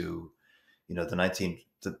back to the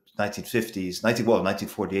 1950s,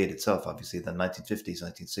 1948 itself, obviously, the 1950s,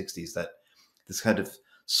 1960s, that this kind of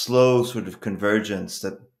slow sort of convergence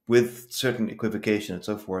that, with certain equivocation and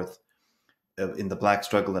so forth, in the Black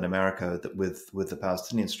struggle in America, that with the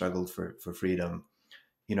Palestinian struggle for freedom,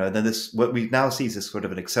 and then what we now see is this sort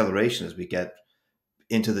of an acceleration as we get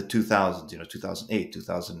into the 2000s, 2008,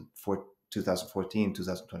 2004, 2014,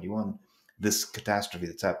 2021, this catastrophe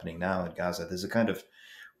that's happening now in Gaza. There's a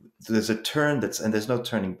turn and there's no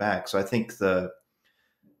turning back. So I think if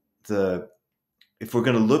we're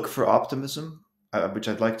going to look for optimism, which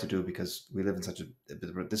I'd like to do, because we live in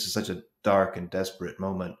this is such a dark and desperate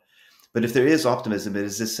moment. But if there is optimism, it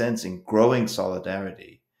is this sense in growing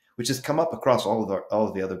solidarity, which has come up across all of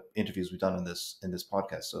the other interviews we've done in this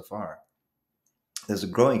podcast so far. There's a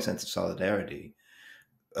growing sense of solidarity.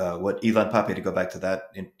 What Ilan Pape, to go back to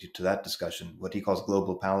that discussion, what he calls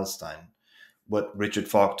global Palestine, what Richard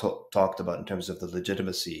Falk talked about in terms of the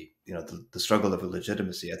legitimacy, the struggle of a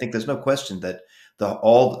legitimacy. I think there's no question that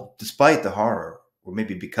despite the horror, or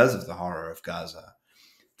maybe because of the horror of Gaza,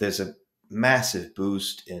 there's a massive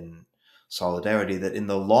boost in solidarity that in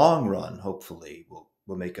the long run, hopefully, will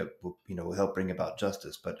help bring about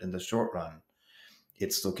justice. But in the short run,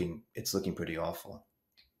 it's looking pretty awful.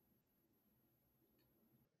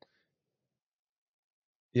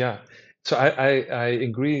 Yeah. So I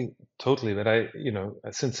agree totally, but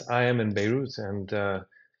since I am in Beirut, and the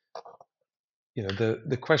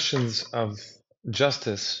questions of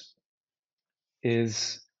justice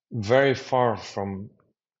is very far from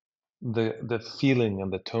the feeling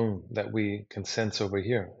and the tone that we can sense over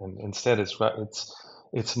here, and instead it's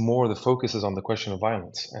more, the focus is on the question of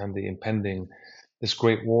violence and the impending, this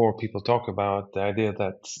great war people talk about, the idea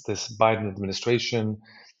that this Biden administration,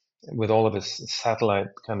 with all of its satellite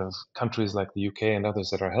kind of countries like the UK and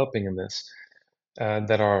others that are helping in this,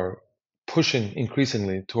 that are pushing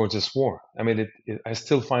increasingly towards this war. I mean, I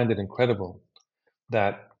still find it incredible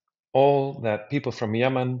that all that people from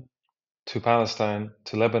Yemen to Palestine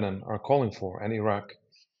to Lebanon are calling for, and Iraq,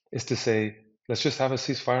 is to say, let's just have a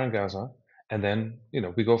ceasefire in Gaza, and then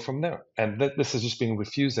we go from there. And this is just being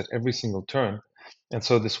refused at every single turn, and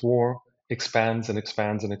so this war expands and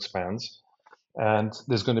expands and expands, and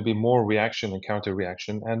there's going to be more reaction and counter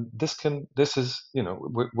reaction. And this is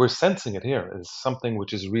we're sensing it here as something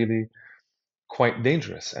which is really quite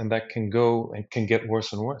dangerous, and that can go and can get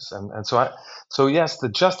worse and worse. And so yes, the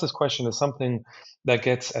justice question is something that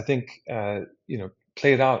gets, I think,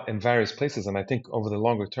 played out in various places, and I think over the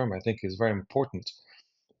longer term, I think is very important.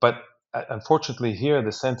 But unfortunately, here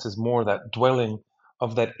the sense is more that dwelling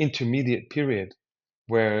of that intermediate period,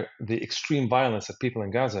 where the extreme violence that people in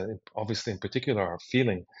Gaza, obviously in particular, are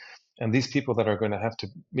feeling, and these people that are going to have to,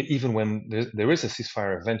 even when there is a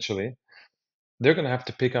ceasefire eventually, they're going to have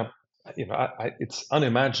to pick up. It's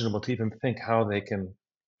unimaginable to even think how they're going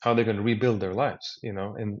to rebuild their lives.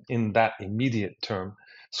 In that immediate term,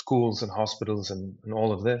 schools and hospitals and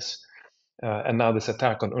all of this, and now this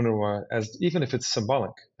attack on UNRWA, as even if it's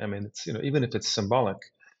symbolic. I mean, it's even if it's symbolic,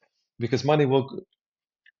 because money will.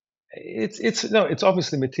 It's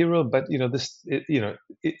obviously material, but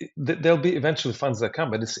there'll be eventually funds that come.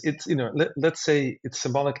 But it's let's say it's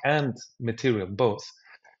symbolic and material, both.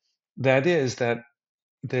 The idea is that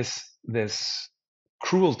this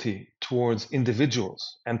cruelty towards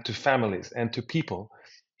individuals and to families and to people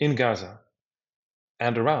in Gaza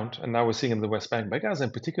and around, and now we're seeing in the West Bank, but Gaza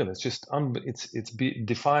in particular, it's just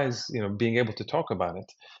defies being able to talk about it.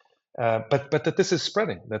 But that this is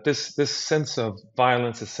spreading, that this sense of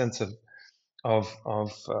violence, this sense of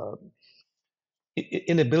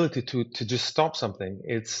inability to just stop something,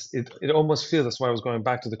 it almost feels. That's why I was going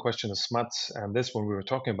back to the question of smuts and this when we were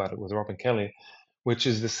talking about it with Robin Kelley, which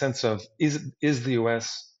is the sense of is the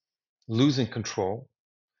US losing control?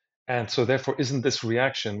 And so therefore, isn't this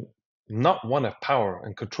reaction not one of power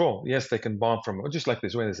and control? Yes, they can bomb from, just like the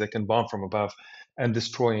Israelis, they can bomb from above and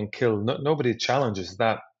destroy and kill. Nobody challenges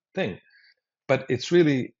that thing. But it's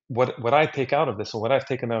really what I take out of this, or what I've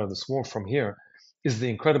taken out of this war from here, is the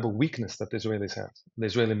incredible weakness that the Israelis have. The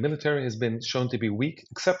Israeli military has been shown to be weak,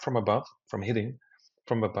 except from above, from hitting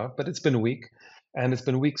from above, but it's been weak. And it's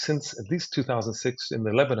been weak since at least 2006 in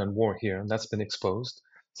the Lebanon war here, and that's been exposed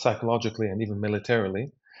psychologically and even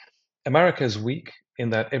militarily. America is weak in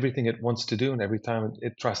that everything it wants to do, and every time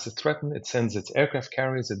it tries to threaten, it sends its aircraft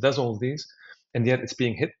carriers, it does all these, and yet it's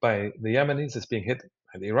being hit by the Yemenis, it's being hit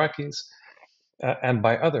by the Iraqis, and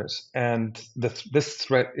by others. And this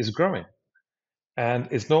threat is growing, and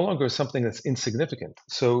it's no longer something that's insignificant.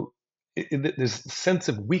 So there's a sense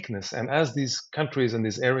of weakness, and as these countries and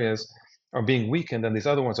these areas are being weakened, and these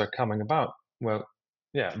other ones are coming about, well,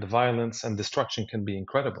 yeah, the violence and destruction can be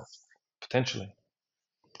incredible, potentially.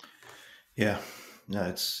 Yeah, no,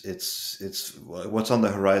 it's what's on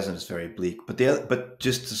the horizon is very bleak. But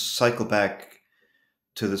just to cycle back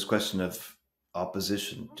to this question of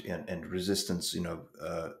opposition and resistance,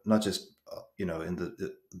 not just in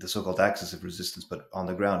the so-called axis of resistance, but on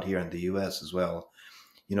the ground here in the U.S. as well.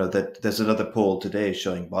 That there's another poll today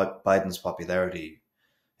showing Biden's popularity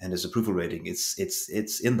and his approval rating.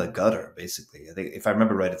 It's in the gutter, basically. I think, if I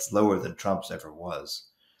remember right, it's lower than Trump's ever was.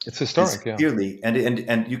 It's historic, yeah. Clearly,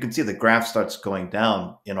 and you can see the graph starts going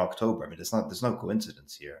down in October. I mean, there's no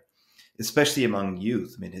coincidence here, especially among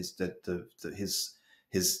youth. I mean, his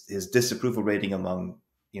disapproval rating among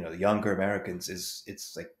younger Americans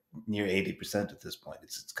it's like near 80% at this point.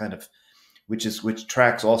 It's kind of which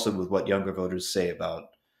tracks also with what younger voters say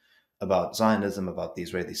about Zionism, about the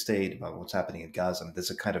Israeli state, about what's happening in Gaza. I mean, there's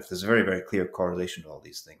a very, very clear correlation to all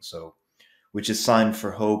these things. So, which is sign for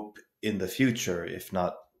hope in the future, if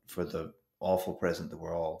not for the awful present that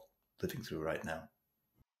we're all living through right now.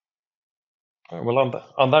 Well,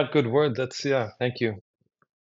 on that good word, thank you.